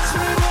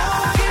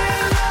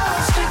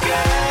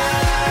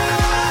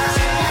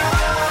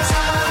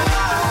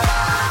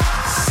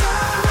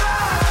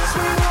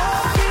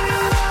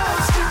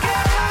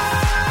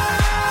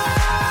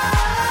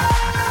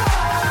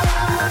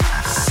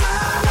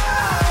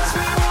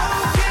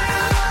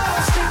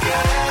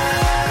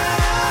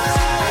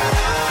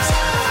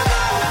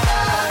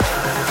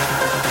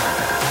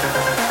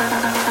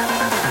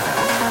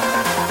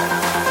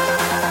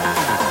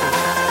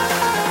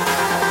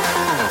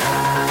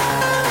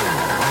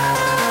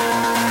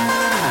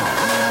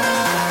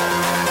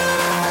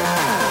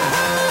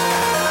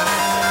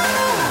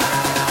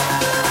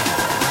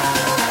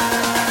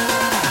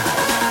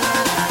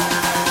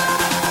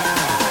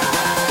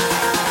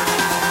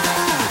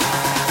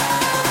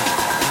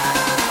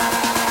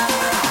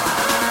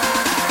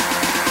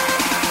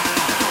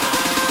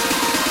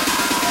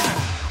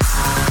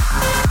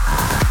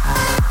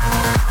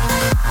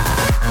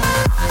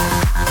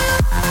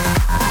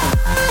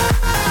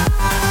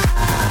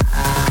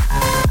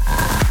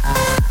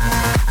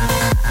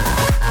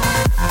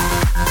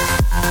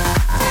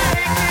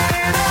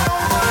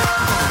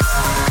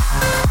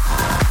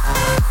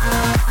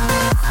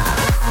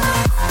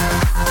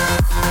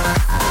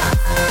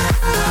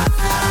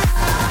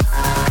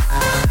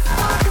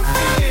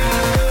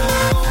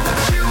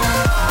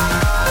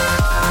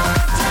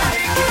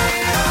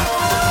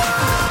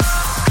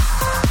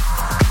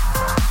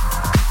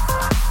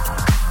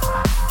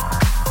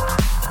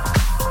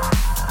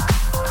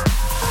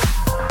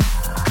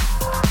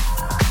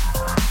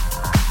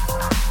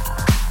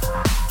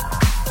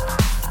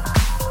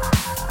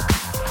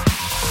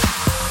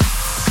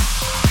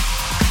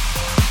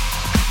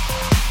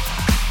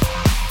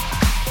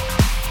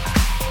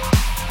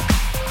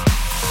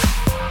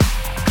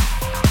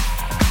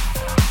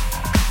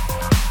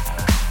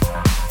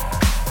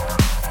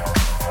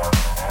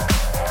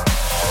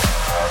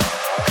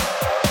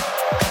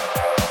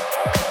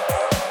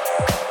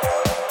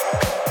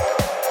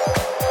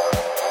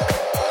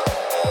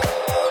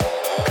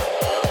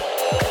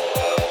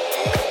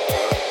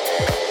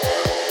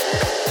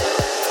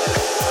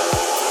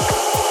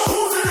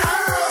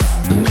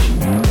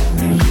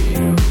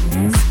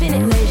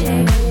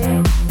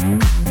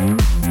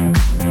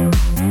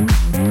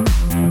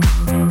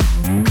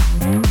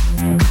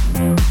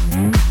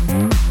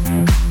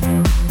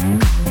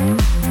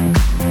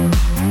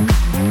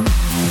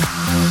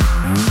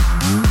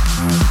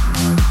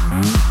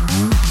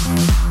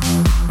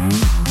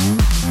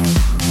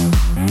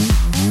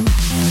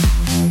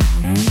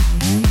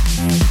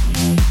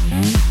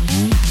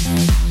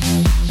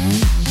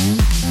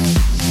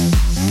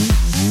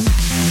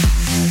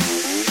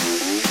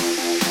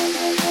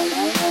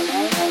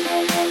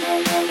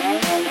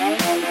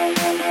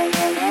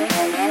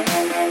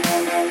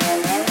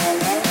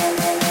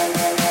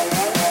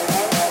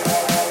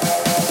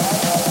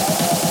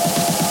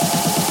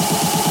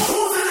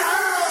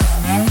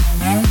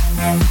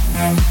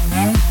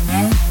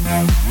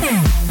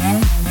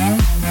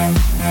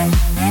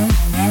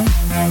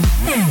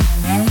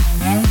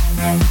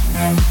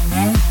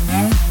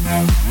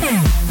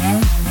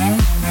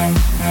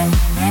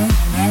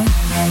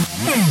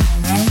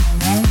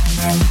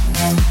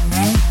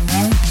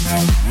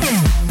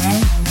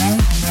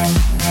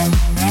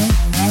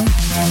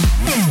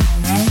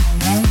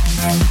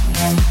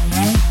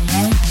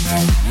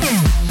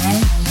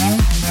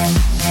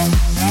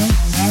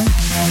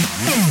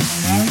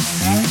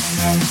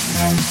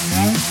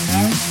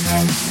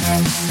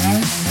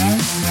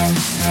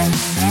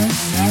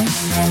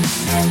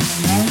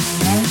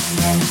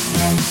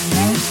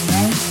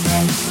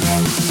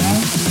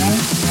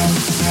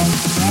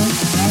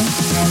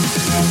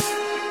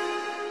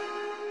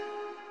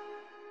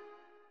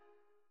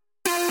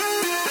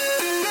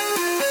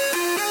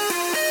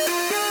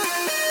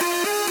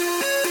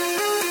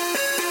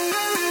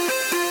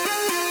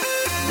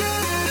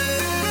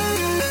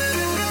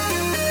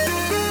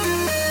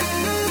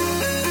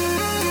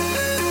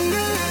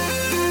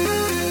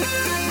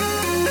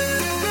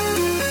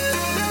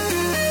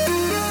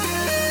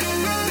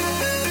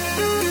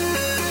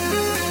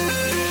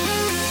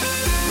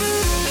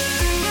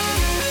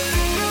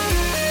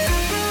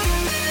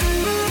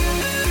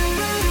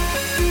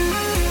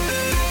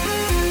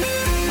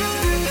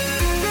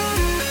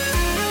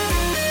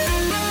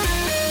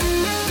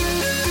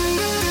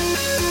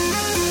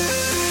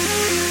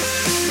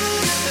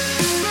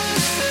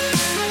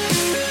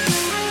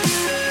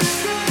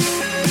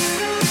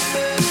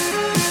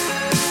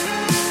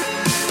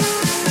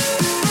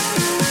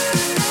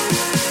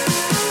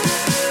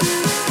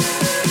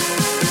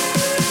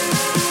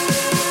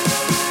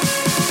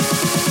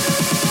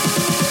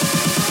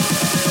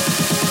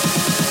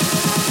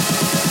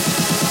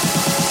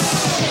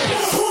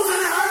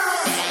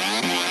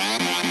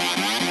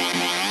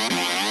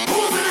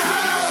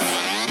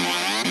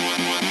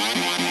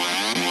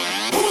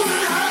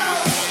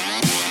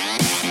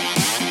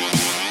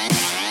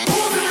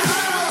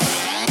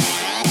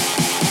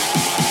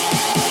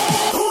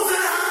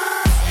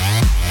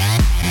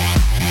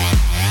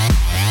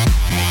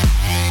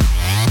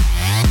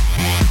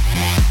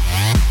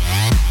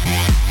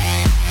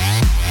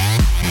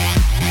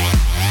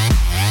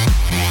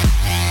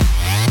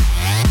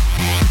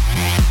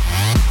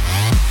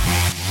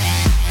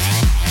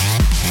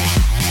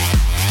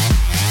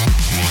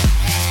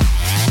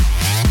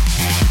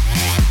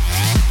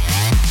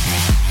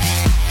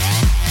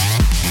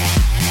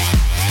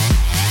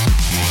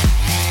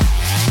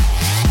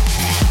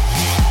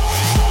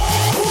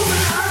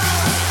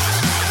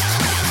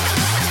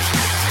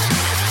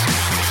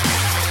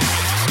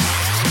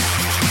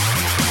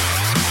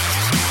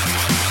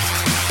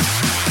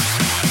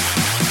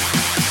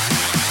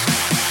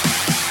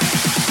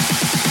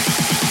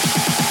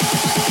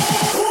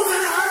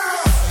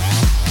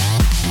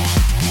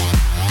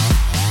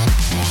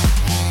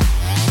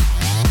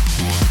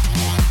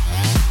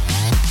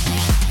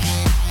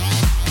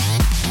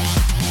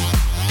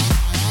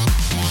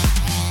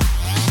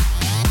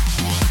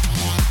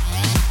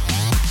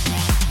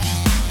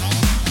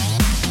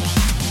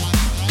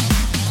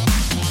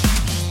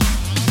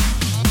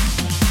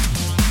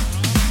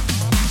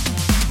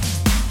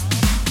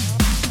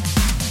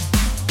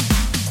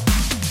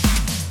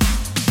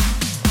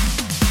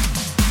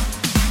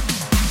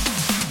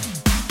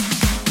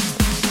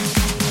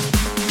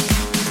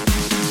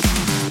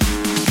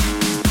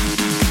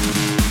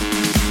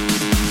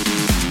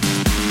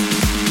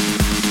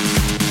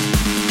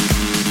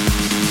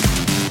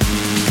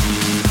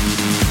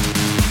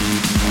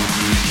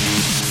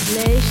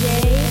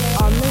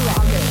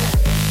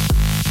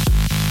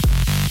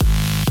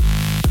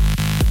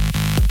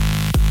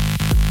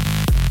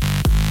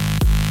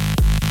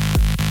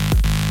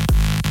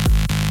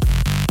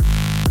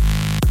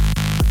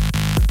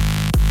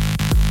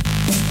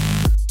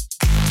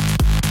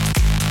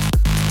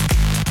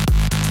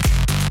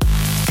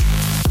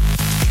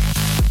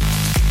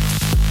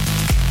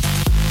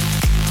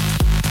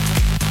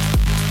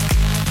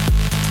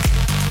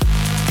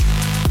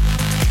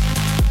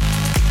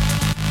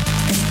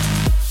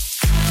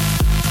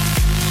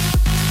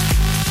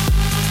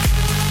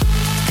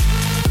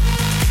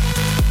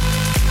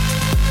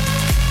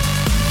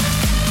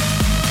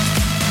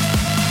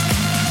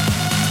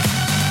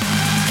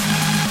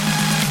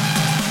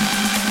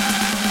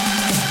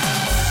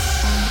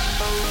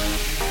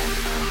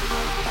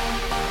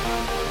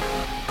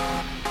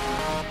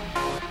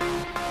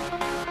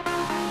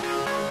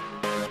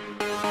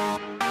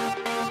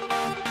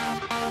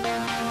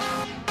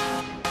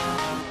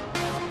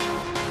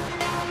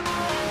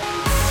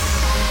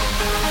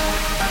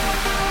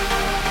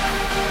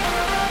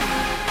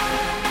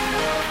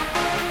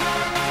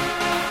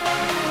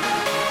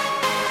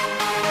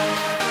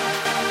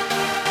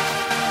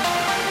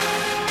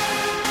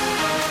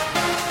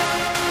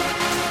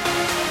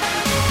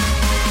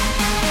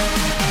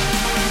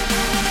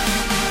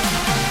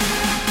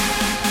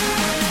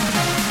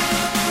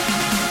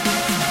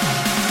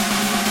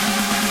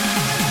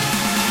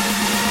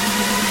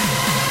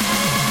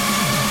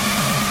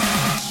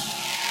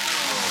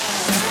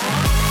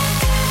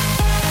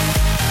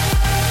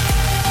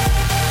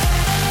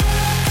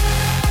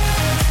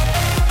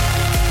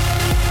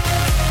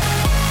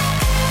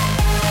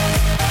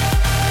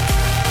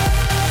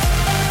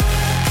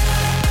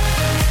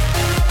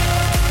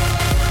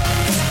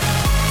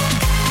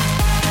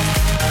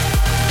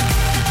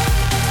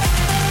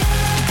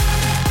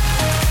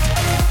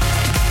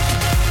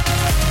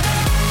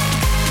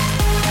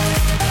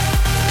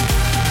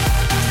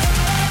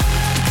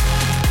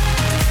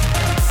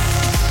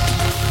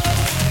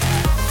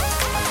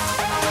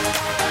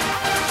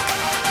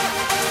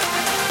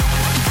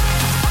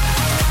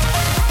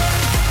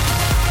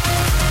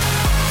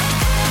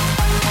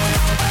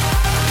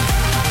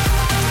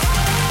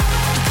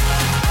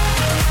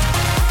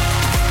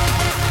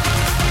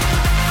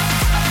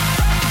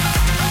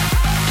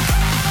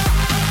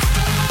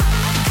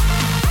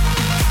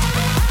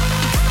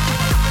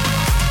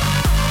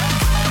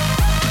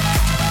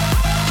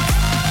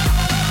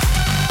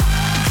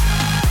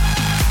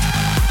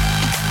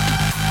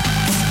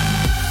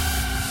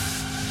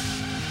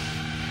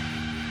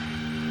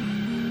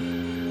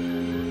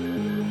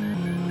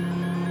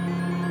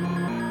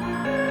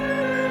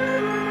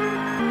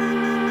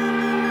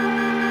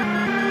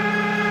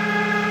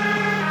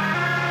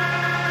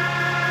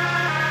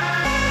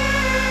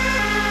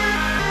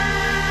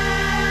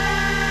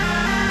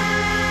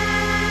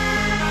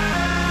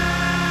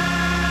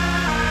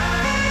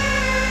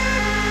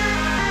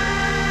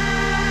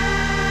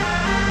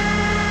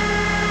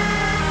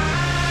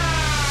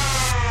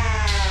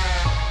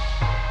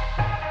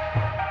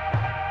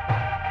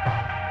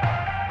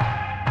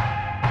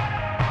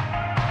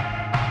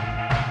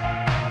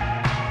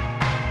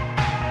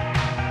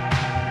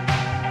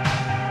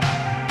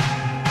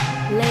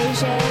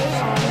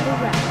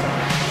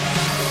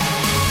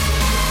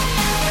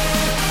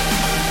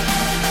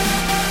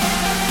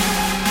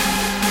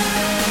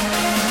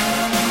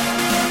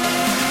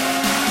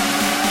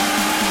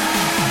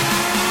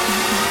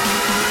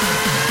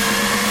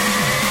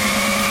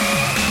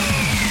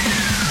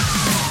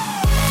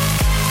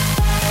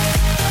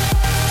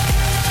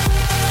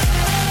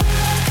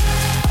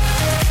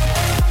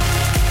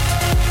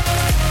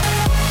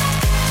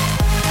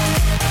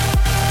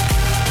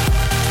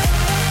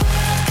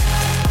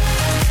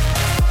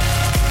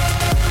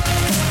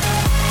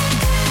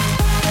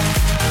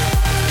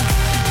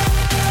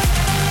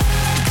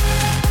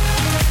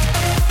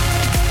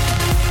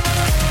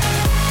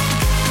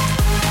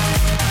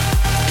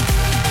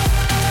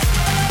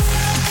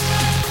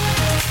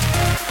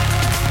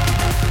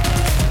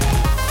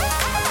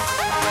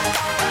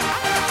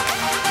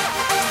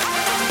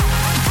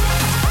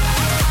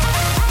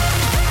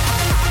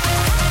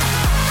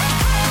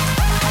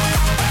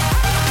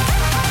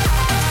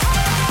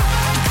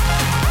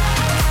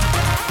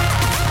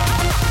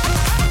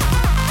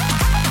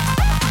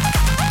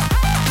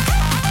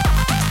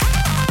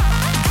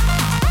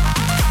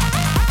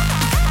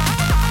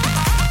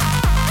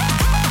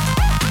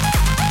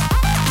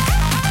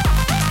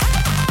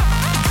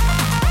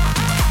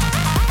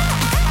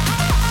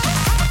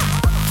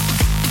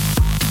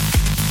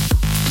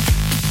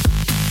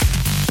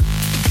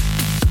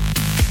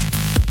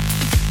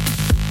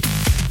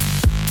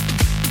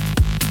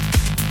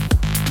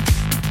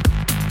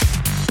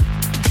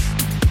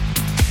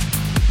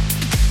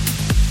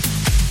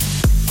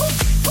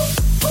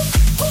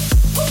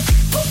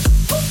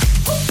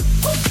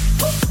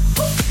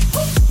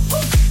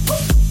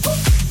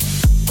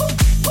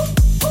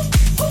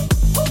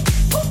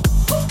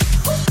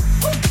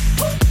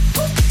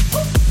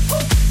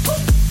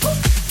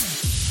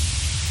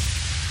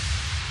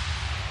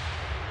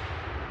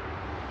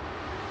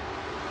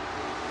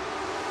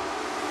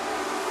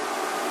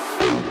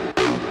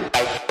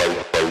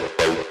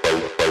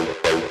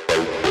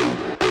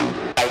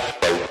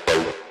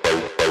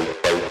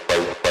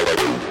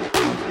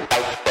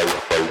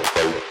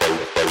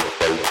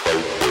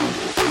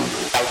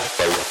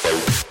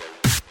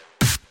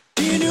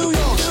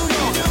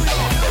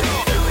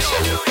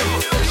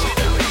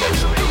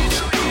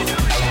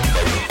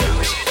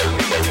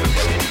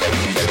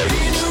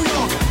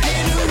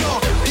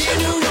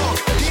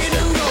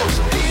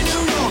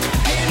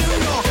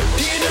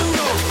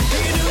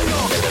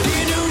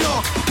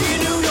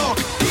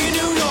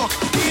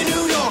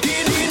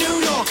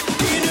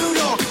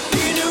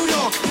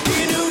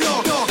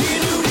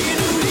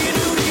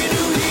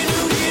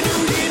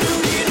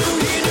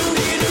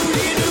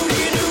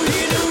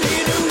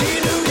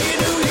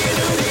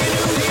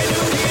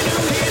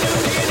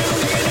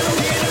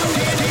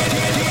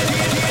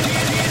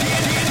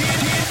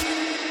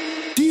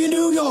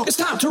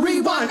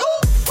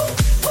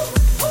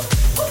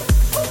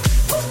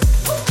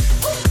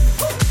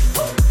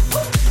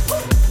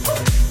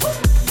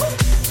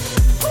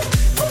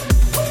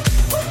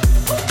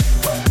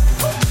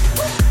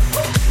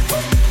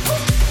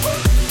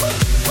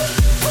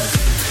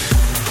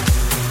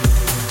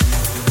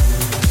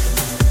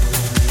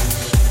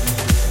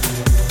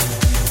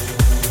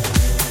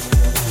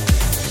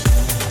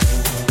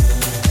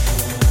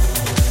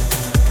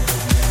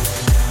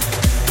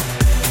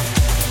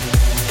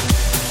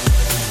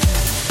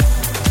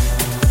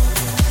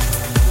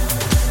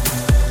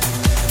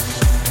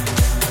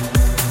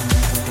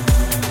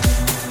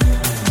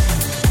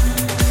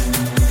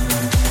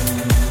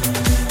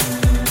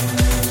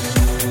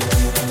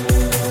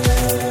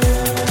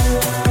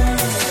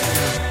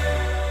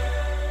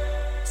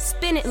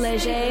Spin it,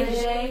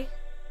 Léger.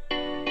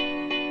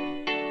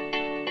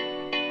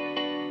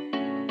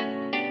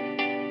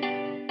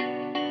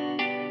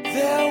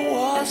 There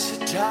was a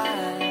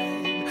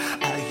time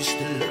I used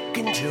to look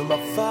into my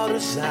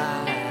father's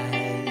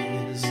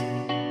eyes.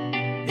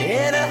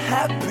 In a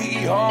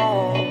happy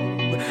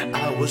home,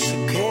 I was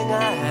a king,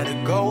 I had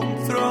a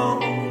golden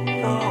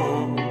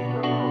throne.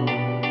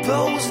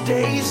 Those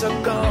days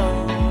are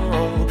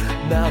gone,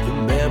 now the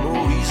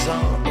memories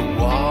on the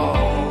wall.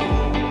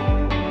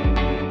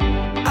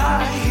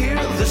 I hear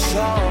the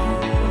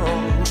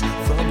songs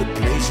from the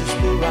places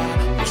where I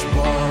was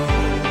born.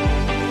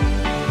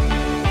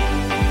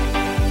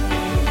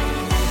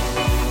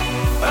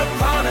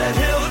 Upon a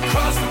hill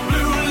across the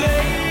blue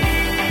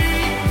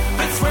lake,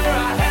 that's where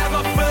I had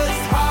my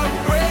first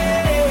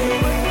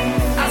heartbreak.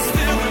 I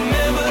still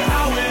remember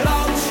how it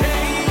all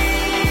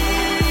changed.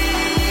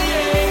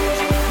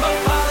 My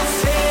father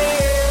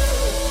said,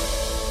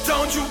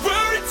 don't you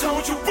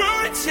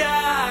worry,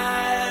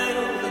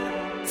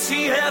 child.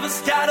 See, heaven's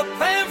got a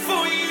plan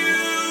for you.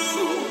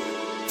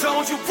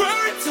 Don't you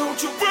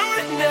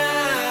worry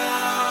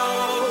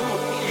now.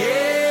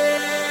 Yeah.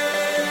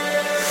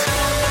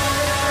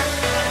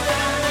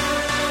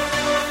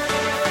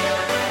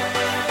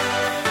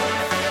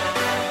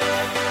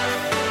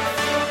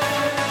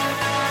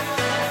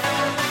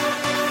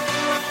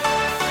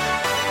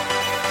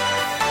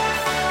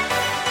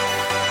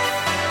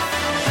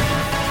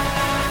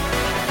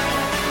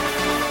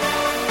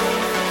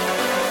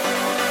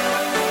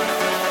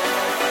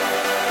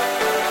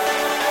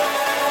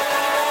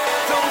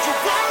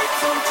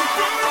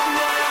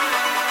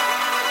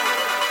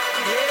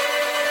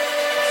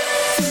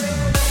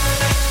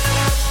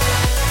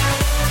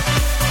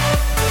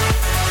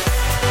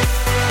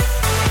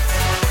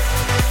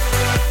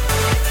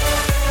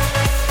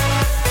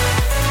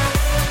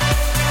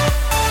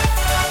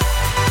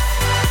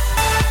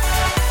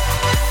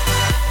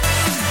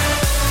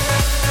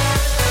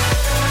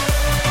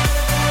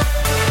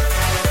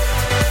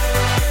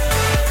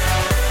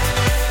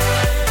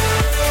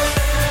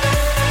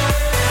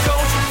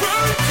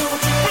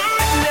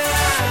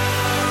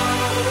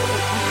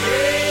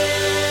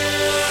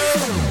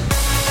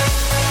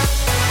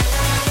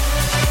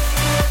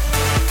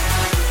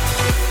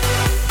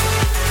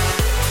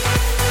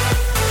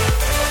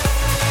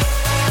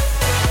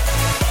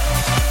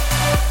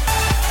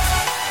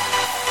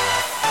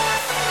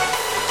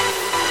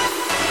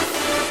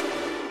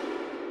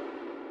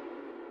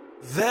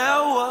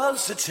 There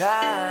was a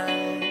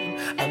time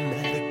I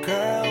met a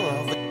girl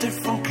of a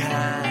different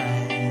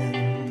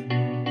kind.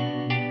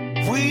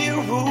 We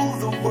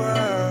ruled the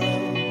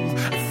world.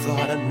 I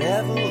thought I'd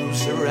never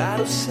lose her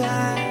out of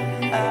sight.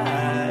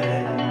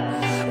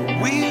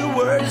 We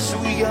were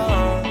so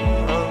young.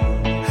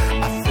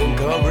 I think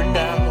of her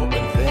now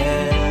and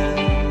then.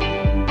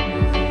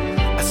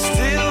 I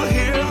still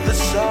hear the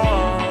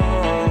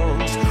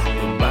songs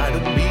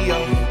reminding me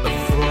of a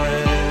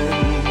friend.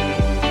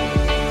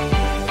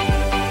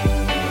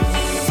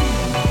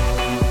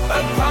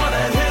 Upon a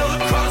hill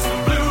across the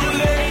blue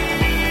lake,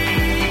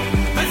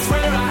 that's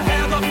where I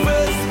had my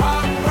first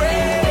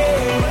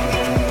heartbreak.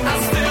 I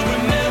still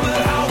remember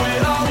how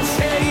it all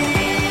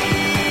changed.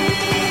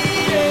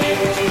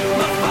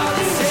 My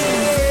father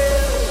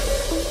said,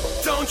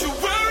 don't you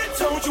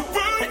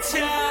worry,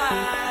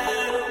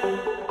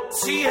 child.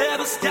 See,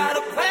 heaven's got a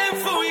plan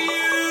for you.